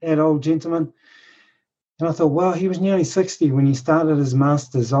Karawa, that old gentleman. And I thought, well, he was nearly 60 when he started his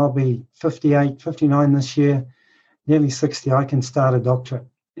master's. I'll be 58, 59 this year, nearly 60. I can start a doctorate.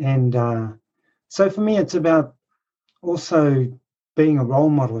 And so for me, it's about also being a role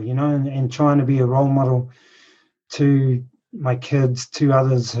model, and trying to be a role model to my kids, to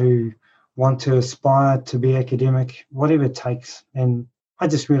others who want to aspire to be academic, whatever it takes. And I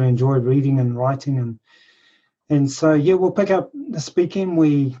just really enjoy reading and writing. And so, we'll pick up this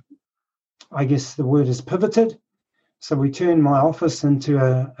weekend. I guess the word is pivoted. So we turned my office into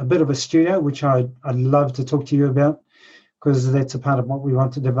a bit of a studio, which I'd love to talk to you about, because that's a part of what we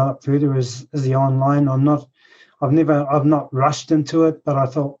want to develop further is the online. I've not rushed into it, but I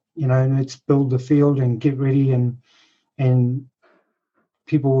thought, let's build the field and get ready, and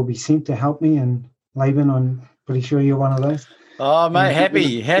people will be sent to help me. And Laban, I'm pretty sure you're one of those. Oh, mate,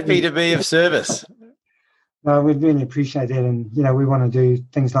 happy to be of service. We'd really appreciate that. And, we want to do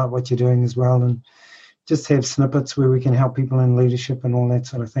things like what you're doing as well, and just have snippets where we can help people in leadership and all that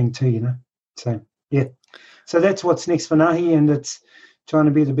sort of thing too, So, yeah. So that's what's next for Nahi, and it's trying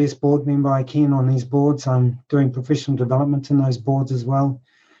to be the best board member I can on these boards. I'm doing professional development in those boards as well.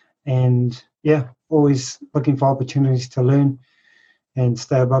 And, always looking for opportunities to learn and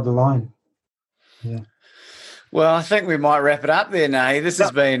stay above the line. Yeah. Well, I think we might wrap it up there, Nahi. This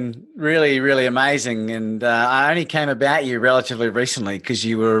has been really, really amazing. And I only came about you relatively recently because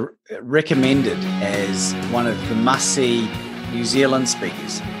you were recommended as one of the must-see New Zealand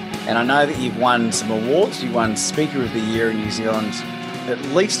speakers. And I know that you've won some awards. You won Speaker of the Year in New Zealand at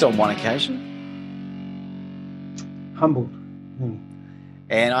least on one occasion. Humbled.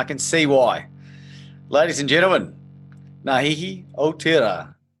 And I can see why. Ladies and gentlemen, Nahihi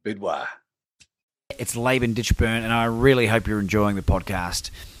Otira Bidwa. It's Laban Ditchburn, and I really hope you're enjoying the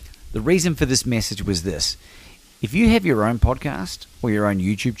podcast. The reason for this message was this. If you have your own podcast or your own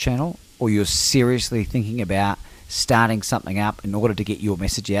YouTube channel, or you're seriously thinking about starting something up in order to get your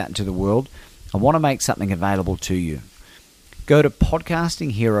message out into the world, I want to make something available to you. Go to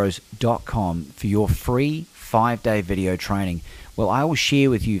podcastingheroes.com for your free 5-day video training. Well, I will share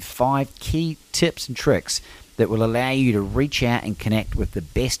with you 5 key tips and tricks that will allow you to reach out and connect with the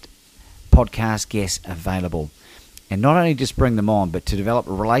best podcast guests available. And not only just bring them on, but to develop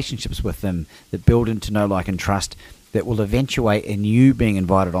relationships with them that build into know, like, and trust that will eventuate in you being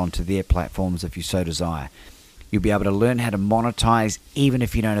invited onto their platforms if you so desire. You'll be able to learn how to monetize even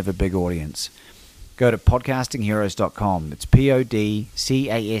if you don't have a big audience. Go to podcastingheroes.com. It's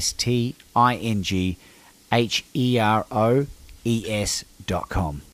podcastingheroes.com.